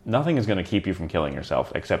nothing is going to keep you from killing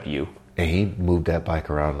yourself except you. And he moved that bike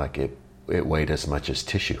around like it weighed as much as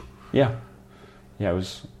tissue. Yeah. Yeah, it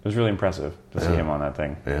was really impressive to see him on that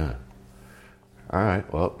thing. Yeah. All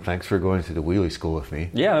right. Well, thanks for going to the wheelie school with me.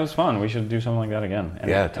 Yeah, that was fun. We should do something like that again.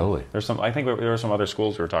 And totally. I think there were some other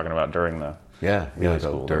schools we were talking about during the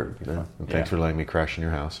school. Dirt. And thanks for letting me crash in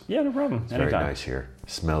your house. Yeah, no problem. It's Anytime. very nice here.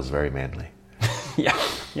 Smells very manly. Yeah.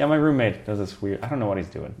 Yeah, my roommate does this weird. I don't know what he's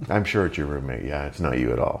doing. I'm sure it's your roommate. Yeah, it's not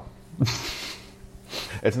you at all.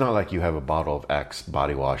 It's not like you have a bottle of Axe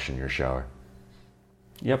body wash in your shower.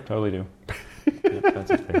 Yep, totally do. Yep,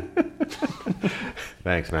 that's his pick.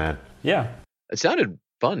 Thanks, man. Yeah. It sounded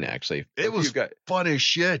fun, actually. It was fun as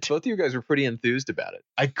shit. Both of you guys were pretty enthused about it.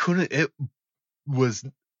 It was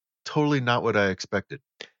totally not what I expected.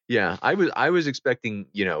 Yeah, I was expecting,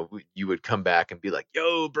 you would come back and be like,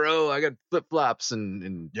 "Yo, bro, I got flip flops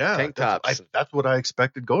and tank tops." That's what I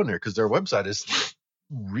expected going there, because their website is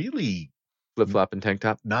really Flip flop and tank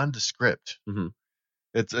top, nondescript. Mm-hmm.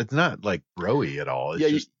 It's not broy at all. It's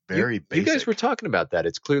just very basic. You guys were talking about that.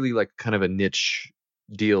 It's clearly kind of a niche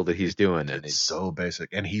deal that he's doing, and it's so basic,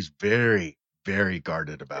 and he's very, very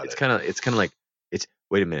guarded about it. It's kind of like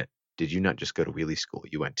wait a minute, did you not just go to wheelie school?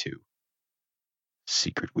 You went to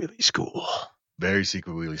secret wheelie school. Very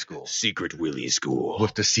secret wheelie school. Secret wheelie school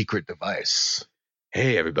with the secret device.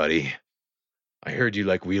 Hey everybody, I heard you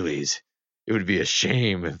like wheelies. It would be a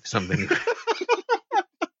shame if something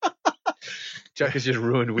Chuck has just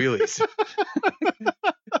ruined wheelies.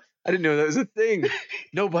 I didn't know that was a thing.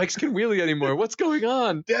 No bikes can wheelie anymore. What's going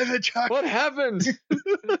on? Damn it, Chuck. What happened?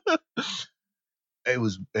 It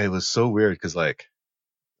was so weird because like,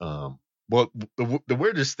 well, the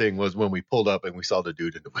weirdest thing was when we pulled up and we saw the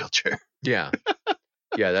dude in the wheelchair. Yeah.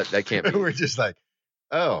 Yeah, that can't And be. we're just like,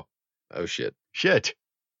 oh Oh, shit. shit.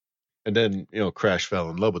 And then, Crash fell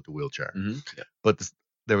in love with the wheelchair. Mm-hmm. Yeah. But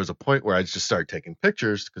there was a point where I just started taking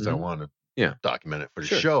pictures because I Mhm. wanted to Yeah. document it for the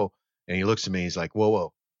Sure. show. And he looks at me, he's like,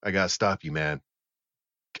 whoa, I got to stop you, man.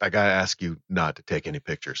 I got to ask you not to take any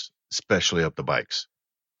pictures, especially of the bikes.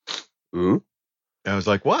 Ooh. And I was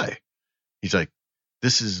like, why? He's like,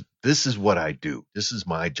 this is what I do. This is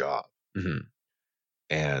my job. Mm-hmm.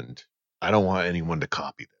 And I don't want anyone to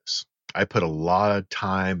copy this. I put a lot of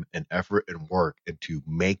time and effort and work into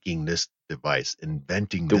making this device,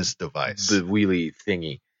 inventing this device. The wheelie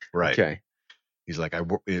thingy. Right. Okay. He's like,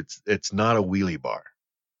 it's not a wheelie bar.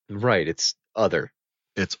 Right. It's other.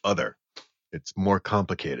 It's other. It's more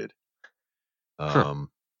complicated. And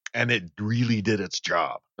it really did its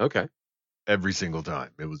job Okay. every single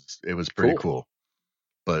time. It was pretty cool.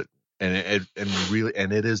 But and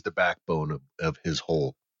it is the backbone of his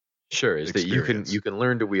whole. Sure. Is that Experience. you can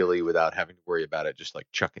learn to wheelie without having to worry about it just like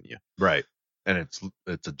chucking you. Right. And it's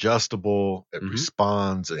adjustable. It Mhm.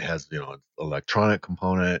 responds. It has, an electronic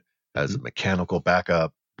component, has a mechanical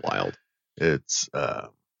backup. Wild. It's,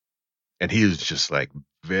 and he was just like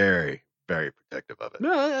very, very protective of it.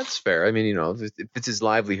 No, that's fair. I mean, if it's his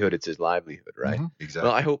livelihood, it's his livelihood, right? Mhm. Exactly.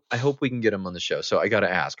 Well, I hope we can get him on the show. So I got to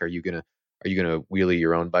ask, are you gonna wheelie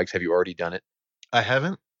your own bikes? Have you already done it? I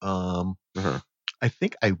haven't. Uh-huh. I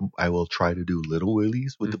think I will try to do little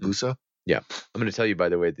wheelies with the Mhm. Busa. I'm going to tell you, by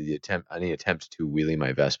the way, that any attempt to wheelie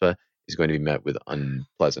my Vespa is going to be met with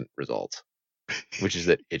unpleasant results, which is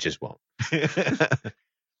that it just won't.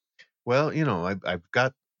 Well, I've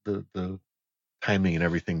got the timing and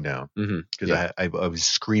everything down Mm-hmm. because I was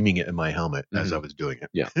screaming it in my helmet as Mhm. I was doing it.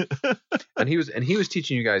 Yeah. And he was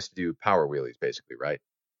teaching you guys to do power wheelies, basically, right?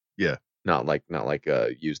 Yeah. Not like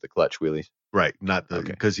use the clutch wheelies. Right. Not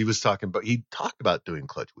Okay. because he talked about doing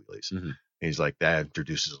clutch wheelies. Mhm. And he's like, that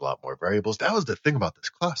introduces a lot more variables. That was the thing about this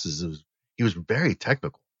class is he was very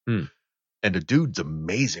technical. Hmm. And the dude's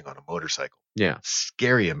amazing on a motorcycle. Yeah.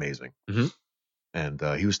 Scary amazing. Mhm. And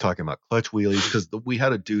he was talking about clutch wheelies because we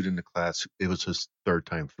had a dude in the class. It was his third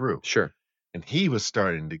time through. Sure. And he was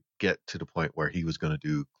starting to get to the point where he was going to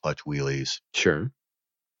do clutch wheelies. Sure.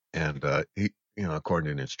 And he, according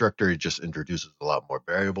to the instructor, he just introduces a lot more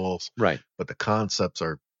variables. Right. But the concepts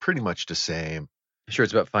are pretty much the same. Sure.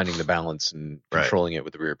 It's about finding the balance and Right. controlling it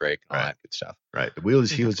with the rear brake and all Right. that good stuff. Right. The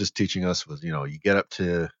wheelies he was just teaching us was, you get up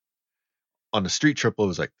to, on the street triple, it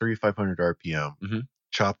was like 3,500 RPM. Mhm.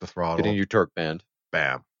 Chop the throttle. Get in your torque band,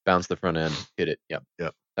 Bam. bounce the front end, hit it. Yep.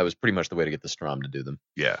 Yep. That was pretty much the way to get the Strom to do them.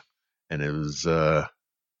 Yeah. And it was,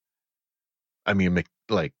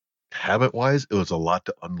 like habit wise, it was a lot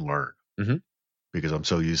to unlearn Mhm. because I'm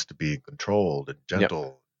so used to being controlled and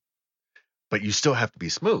gentle, but you still have to be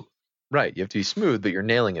smooth. Right. You have to be smooth, but you're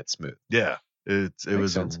nailing it smooth. Yeah. It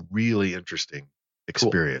was sense. a really interesting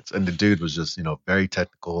experience. And the dude was just, very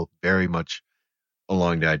technical, very much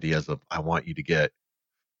along the ideas of, I want you to get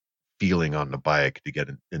feeling on the bike, to get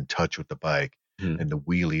in touch with the bike. Mhm. And the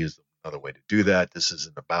wheelie is another way to do that. This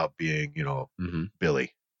isn't about being, Mm-hmm.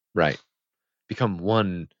 Billy. Right. Become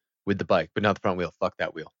one with the bike, but not the front wheel. Fuck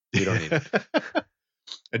that wheel. We don't need it.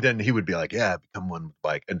 And then he would be like, yeah, become one with the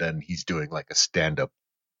bike. And then he's doing like a stand-up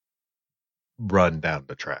run down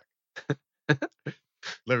the track.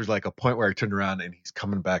 There was like a point where I turned around and he's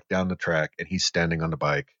coming back down the track and he's standing on the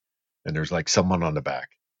bike and there's like someone on the back.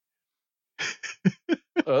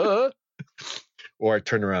 Or I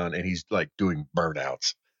turn around and he's like doing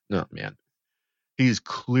burnouts. No, man. He's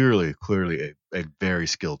clearly a very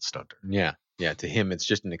skilled stunter. Yeah. Yeah. To him, it's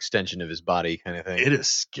just an extension of his body kind of thing. It is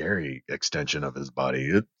scary extension of his body.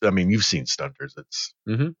 You've seen stunters.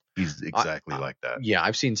 Mhm. He's exactly like that. Yeah.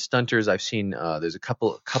 I've seen stunters. I've seen, there's a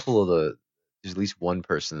couple of there's at least one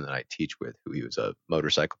person that I teach with who he was a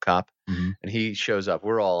motorcycle cop. Mhm. And he shows up.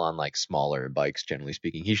 We're all on like smaller bikes, generally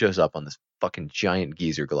speaking. He shows up on this fucking giant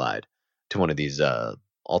geezer glide to one of these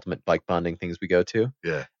ultimate bike bonding things we go to.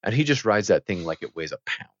 Yeah. And he just rides that thing like it weighs a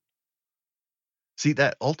pound. See,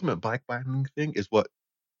 that ultimate bike binding thing is what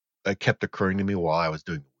kept occurring to me while I was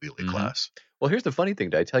doing the wheelie Mhm. class. Well, here's the funny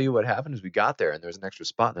thing. Did I tell you what happened? Is we got there and there's an extra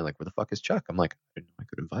spot and they're like, where the fuck is Chuck? I'm like, I didn't know I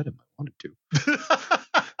could invite him. I wanted to.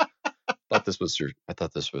 I thought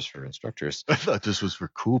this was for instructors. I thought this was for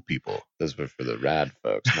cool people. This was for the rad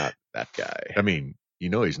folks, not that guy. I mean,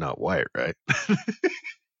 he's not white, right?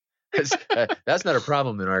 That's not a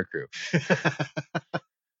problem in our group.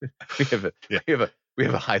 We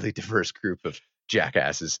have a highly diverse group of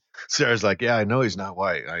jackasses. Sarah's like, yeah, I know he's not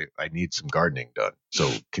white. I need some gardening done. So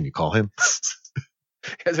can you call him?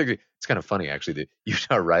 It's kind of funny, actually. The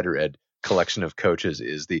Utah Rider Ed collection of coaches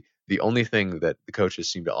is the only thing that the coaches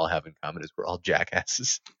seem to all have in common is we're all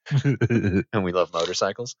jackasses and we love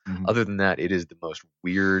motorcycles. Mhm. Other than that, it is the most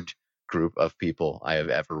weird group of people I have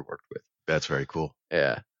ever worked with. That's very cool.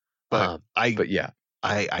 Yeah. But But yeah.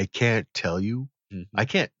 I can't tell you. Mhm. I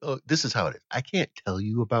can't. This is how it is. I can't tell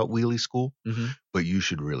you about wheelie school, Mhm. but you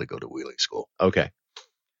should really go to wheelie school. Okay.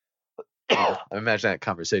 I imagine that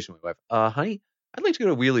conversation with my wife. Honey, I'd like to go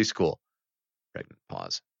to wheelie school. Pregnant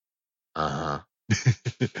pause.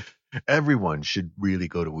 Everyone should really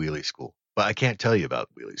go to wheelie school, but I can't tell you about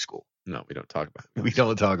wheelie school. No, we don't talk about it. We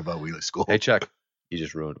don't talk about wheelie school. Hey, Chuck, you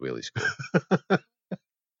just ruined wheelie school.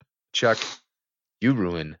 Chuck, you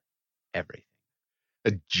ruin everything.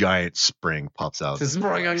 A giant spring pops out. This is- No,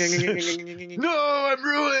 I'm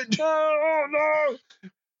ruined. No,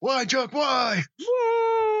 Why, Chuck? Why?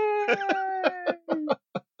 no.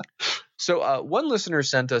 So one listener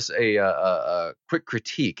sent us a quick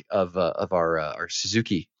critique of our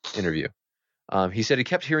Suzuki interview. He said he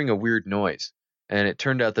kept hearing a weird noise, and it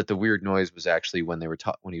turned out that the weird noise was actually when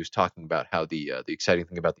when he was talking about how the exciting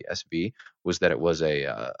thing about the SV was that it was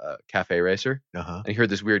a cafe racer. Uh-huh. And he heard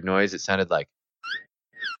this weird noise. It sounded like,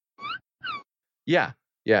 yeah.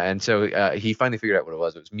 And so he finally figured out what it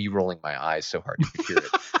was. It was me rolling my eyes so hard you could hear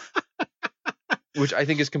it, which I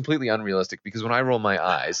think is completely unrealistic because when I roll my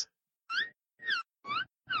eyes,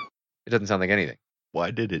 it doesn't sound like anything.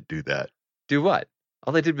 Why did it do that? Do what?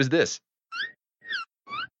 All I did was this.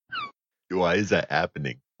 Why is that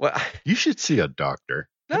happening? Well, You should see a doctor.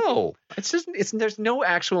 no, it's just there's no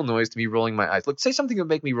actual noise to me rolling my eyes. Look, say something that would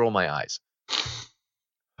make me roll my eyes.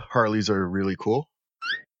 Harleys are really cool.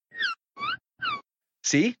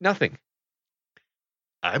 See, nothing.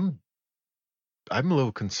 I'm a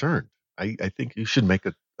little concerned. I think you should make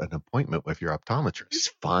an appointment with your optometrist. It's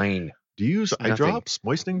fine. Do you use eye nothing. drops,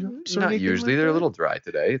 moistening drops? Not usually. They're a little dry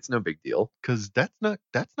today. It's no big deal. because that's not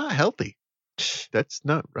healthy. That's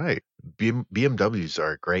not right. BMWs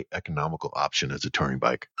are a great economical option as a touring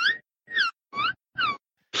bike.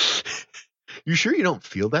 You sure you don't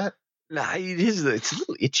feel that? Nah, it is. It's a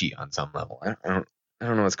little itchy on some level. I don't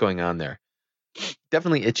know what's going on there.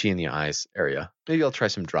 Definitely itchy in the eyes area. Maybe I'll try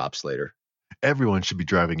some drops later. Everyone should be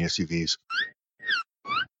driving SUVs.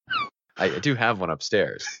 I do have one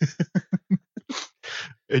upstairs,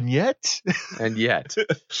 And yet,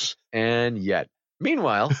 and yet.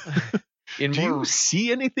 Meanwhile, in do more you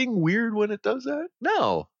see anything weird when it does that?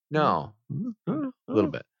 no, a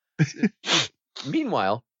little bit.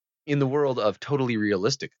 Meanwhile, in the world of totally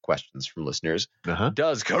realistic questions from listeners, Uh-huh.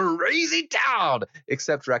 does Crazy Town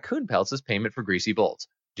accept raccoon pelts as payment for greasy bolts?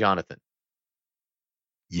 Jonathan.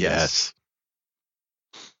 Yes.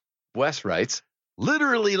 Wes writes,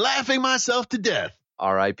 Literally laughing myself to death.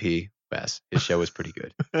 R.I.P. Wes. His show was pretty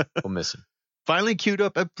good. We'll miss him. Finally queued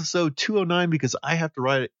up episode 209 because I have to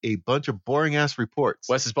write a bunch of boring ass reports.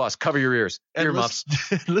 Wes's boss, cover your ears. And Earmuffs.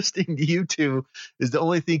 listening to you two is the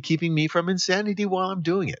only thing keeping me from insanity while I'm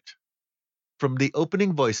doing it. From the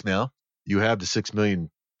opening voicemail, you have the $6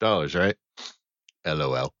 million, right?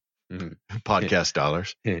 LOL. Mhm. Podcast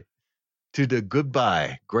dollars. To the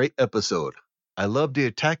goodbye. Great episode. I love the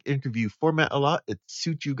attack interview format a lot. It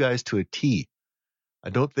suits you guys to a T. I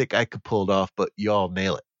don't think I could pull it off, but y'all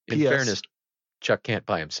nail it. In P.S. fairness, Chuck can't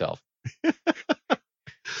by himself.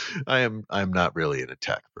 I'm not really an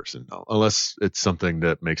attack person, no, unless it's something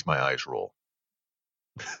that makes my eyes roll.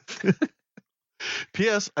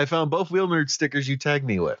 P.S. I found both Wheel Nerd stickers you tagged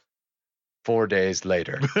me with. 4 days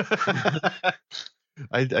later.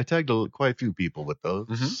 I tagged quite a few people with those.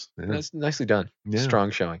 Mhm. Yeah. That's nicely done. Yeah.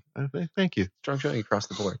 Strong showing. Thank you. Strong showing across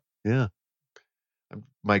the board. Yeah.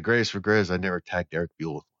 My greatest regret is I never tagged Eric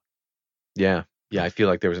Buell. Yeah. I feel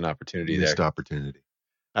like there was an opportunity there. Missed opportunity.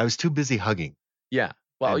 I was too busy hugging Yeah.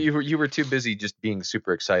 Well, And- you were too busy just being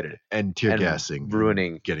super excited and tear And gassing,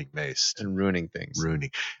 ruining- getting maced, and ruining things.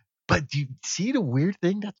 ruining. But do you see the weird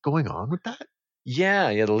thing that's going on with that?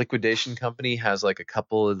 Yeah. The liquidation company has like a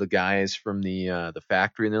couple of the guys from the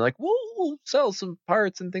factory, and they're like, we'll sell some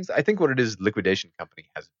parts and things. I think what it is, liquidation company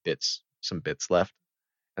has some bits left,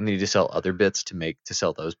 and they need to sell other bits to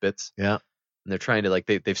sell those bits. Yeah. And they're trying to like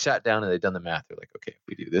they've sat down and they've done the math. They're like, okay, if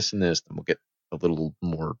we do this and this, then we'll get a little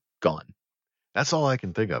more gone. That's all I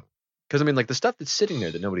can think of. Because I mean, like the stuff that's sitting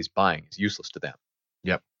there that nobody's buying is useless to them.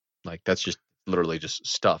 Yep. Like that's just literally just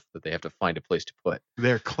stuff that they have to find a place to put.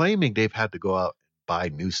 They're claiming they've had to go out and buy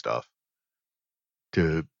new stuff.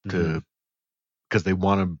 to because they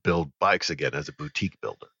want to build bikes again as a boutique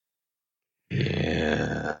builder.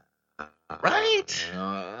 Yeah. Right?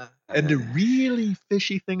 And the really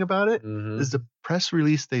fishy thing about it is the press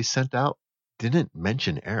release they sent out didn't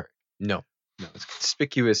mention Eric. No, it's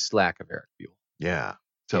conspicuous lack of Eric Buell. Yeah.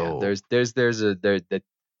 So there's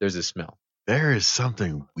a smell. There is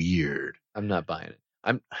something weird. I'm not buying it.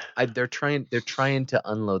 They're trying to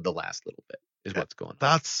unload the last little bit is what's going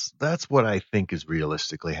on. That's what I think is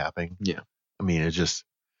realistically happening. Yeah. I mean, it's just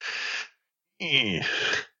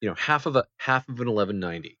half of an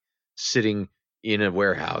 1190 sitting in a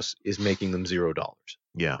warehouse is making them $0.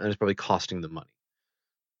 Yeah. And it's probably costing them money.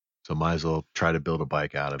 So might as well try to build a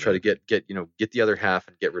bike out of it. Try to get the other half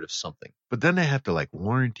and get rid of something. But then they have to like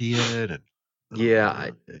warranty it and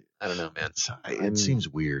I don't know, man. It seems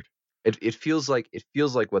weird. It feels like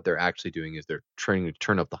what they're actually doing is they're trying to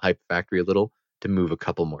turn up the hype factory a little to move a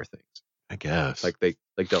couple more things. I guess. Like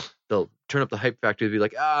they'll turn up the hype factory to be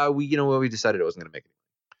like, we decided it wasn't going to make it.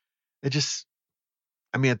 It just,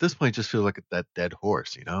 I mean, at this point, it just feels like that dead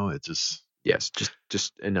horse. It's just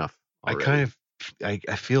just enough. Already. I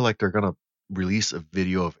feel like they're gonna release a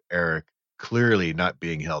video of Eric clearly not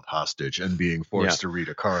being held hostage and being forced to read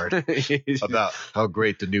a card about how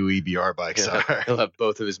great the new EBR bikes are. He'll have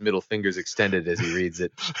both of his middle fingers extended as he reads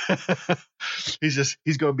it.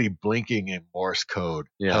 He's going to be blinking in Morse code.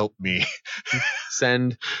 Yeah. Help me.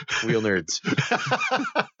 Send Wheel Nerds.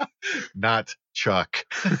 Not Chuck.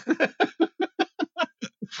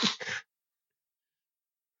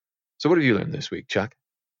 So what have you learned this week, Chuck?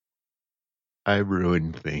 I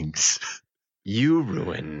ruin things. You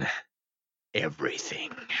ruin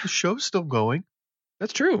everything. The show's still going.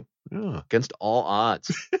 That's true. Yeah. Against all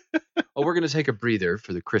odds. We're going to take a breather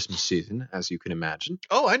for the Christmas season, as you can imagine.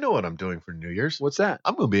 Oh, I know what I'm doing for New Year's. What's that?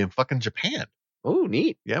 I'm going to be in fucking Japan. Oh,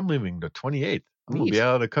 neat. Yeah, I'm leaving the 28th. I'm going to be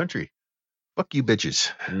out of the country. Fuck you,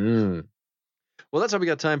 bitches. Well, that's all we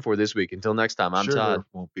got time for this week. Until next time, I'm Todd. There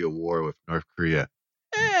won't be a war with North Korea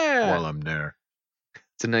while I'm there.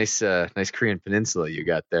 It's a nice Korean peninsula you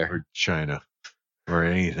got there. Or China. Or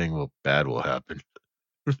anything bad will happen.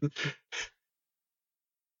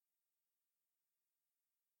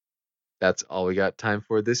 That's all we got time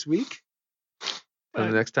for this week.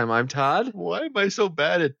 Until next time, I'm Todd. Why am I so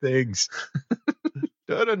bad at things?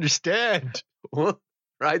 Don't understand. Well,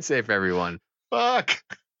 ride safe, everyone. Fuck.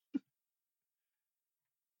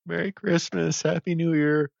 Merry Christmas. Happy New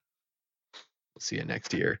Year. We'll see you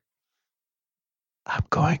next year. I'm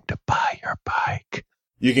going to buy your bike.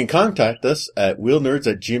 You can contact us at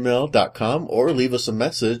wheelnerds@gmail.com or leave us a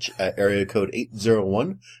message at area code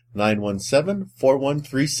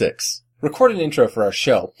 801-917-4136. Record an intro for our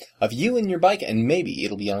show of you and your bike, and maybe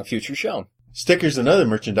it'll be on a future show. Stickers and other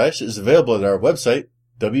merchandise is available at our website,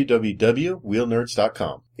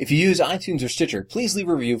 www.wheelnerds.com. If you use iTunes or Stitcher, please leave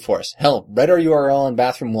a review for us. Hell, write our URL on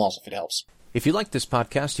bathroom walls if it helps. If you like this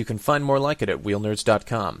podcast, you can find more like it at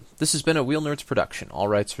wheelnerds.com. This has been a Wheel Nerds production, all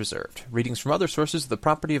rights reserved. Readings from other sources are the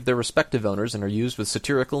property of their respective owners and are used with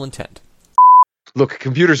satirical intent. Look,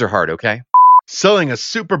 computers are hard, okay? Selling a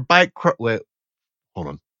super bike... Wait, hold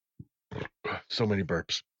on. So many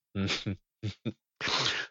burps.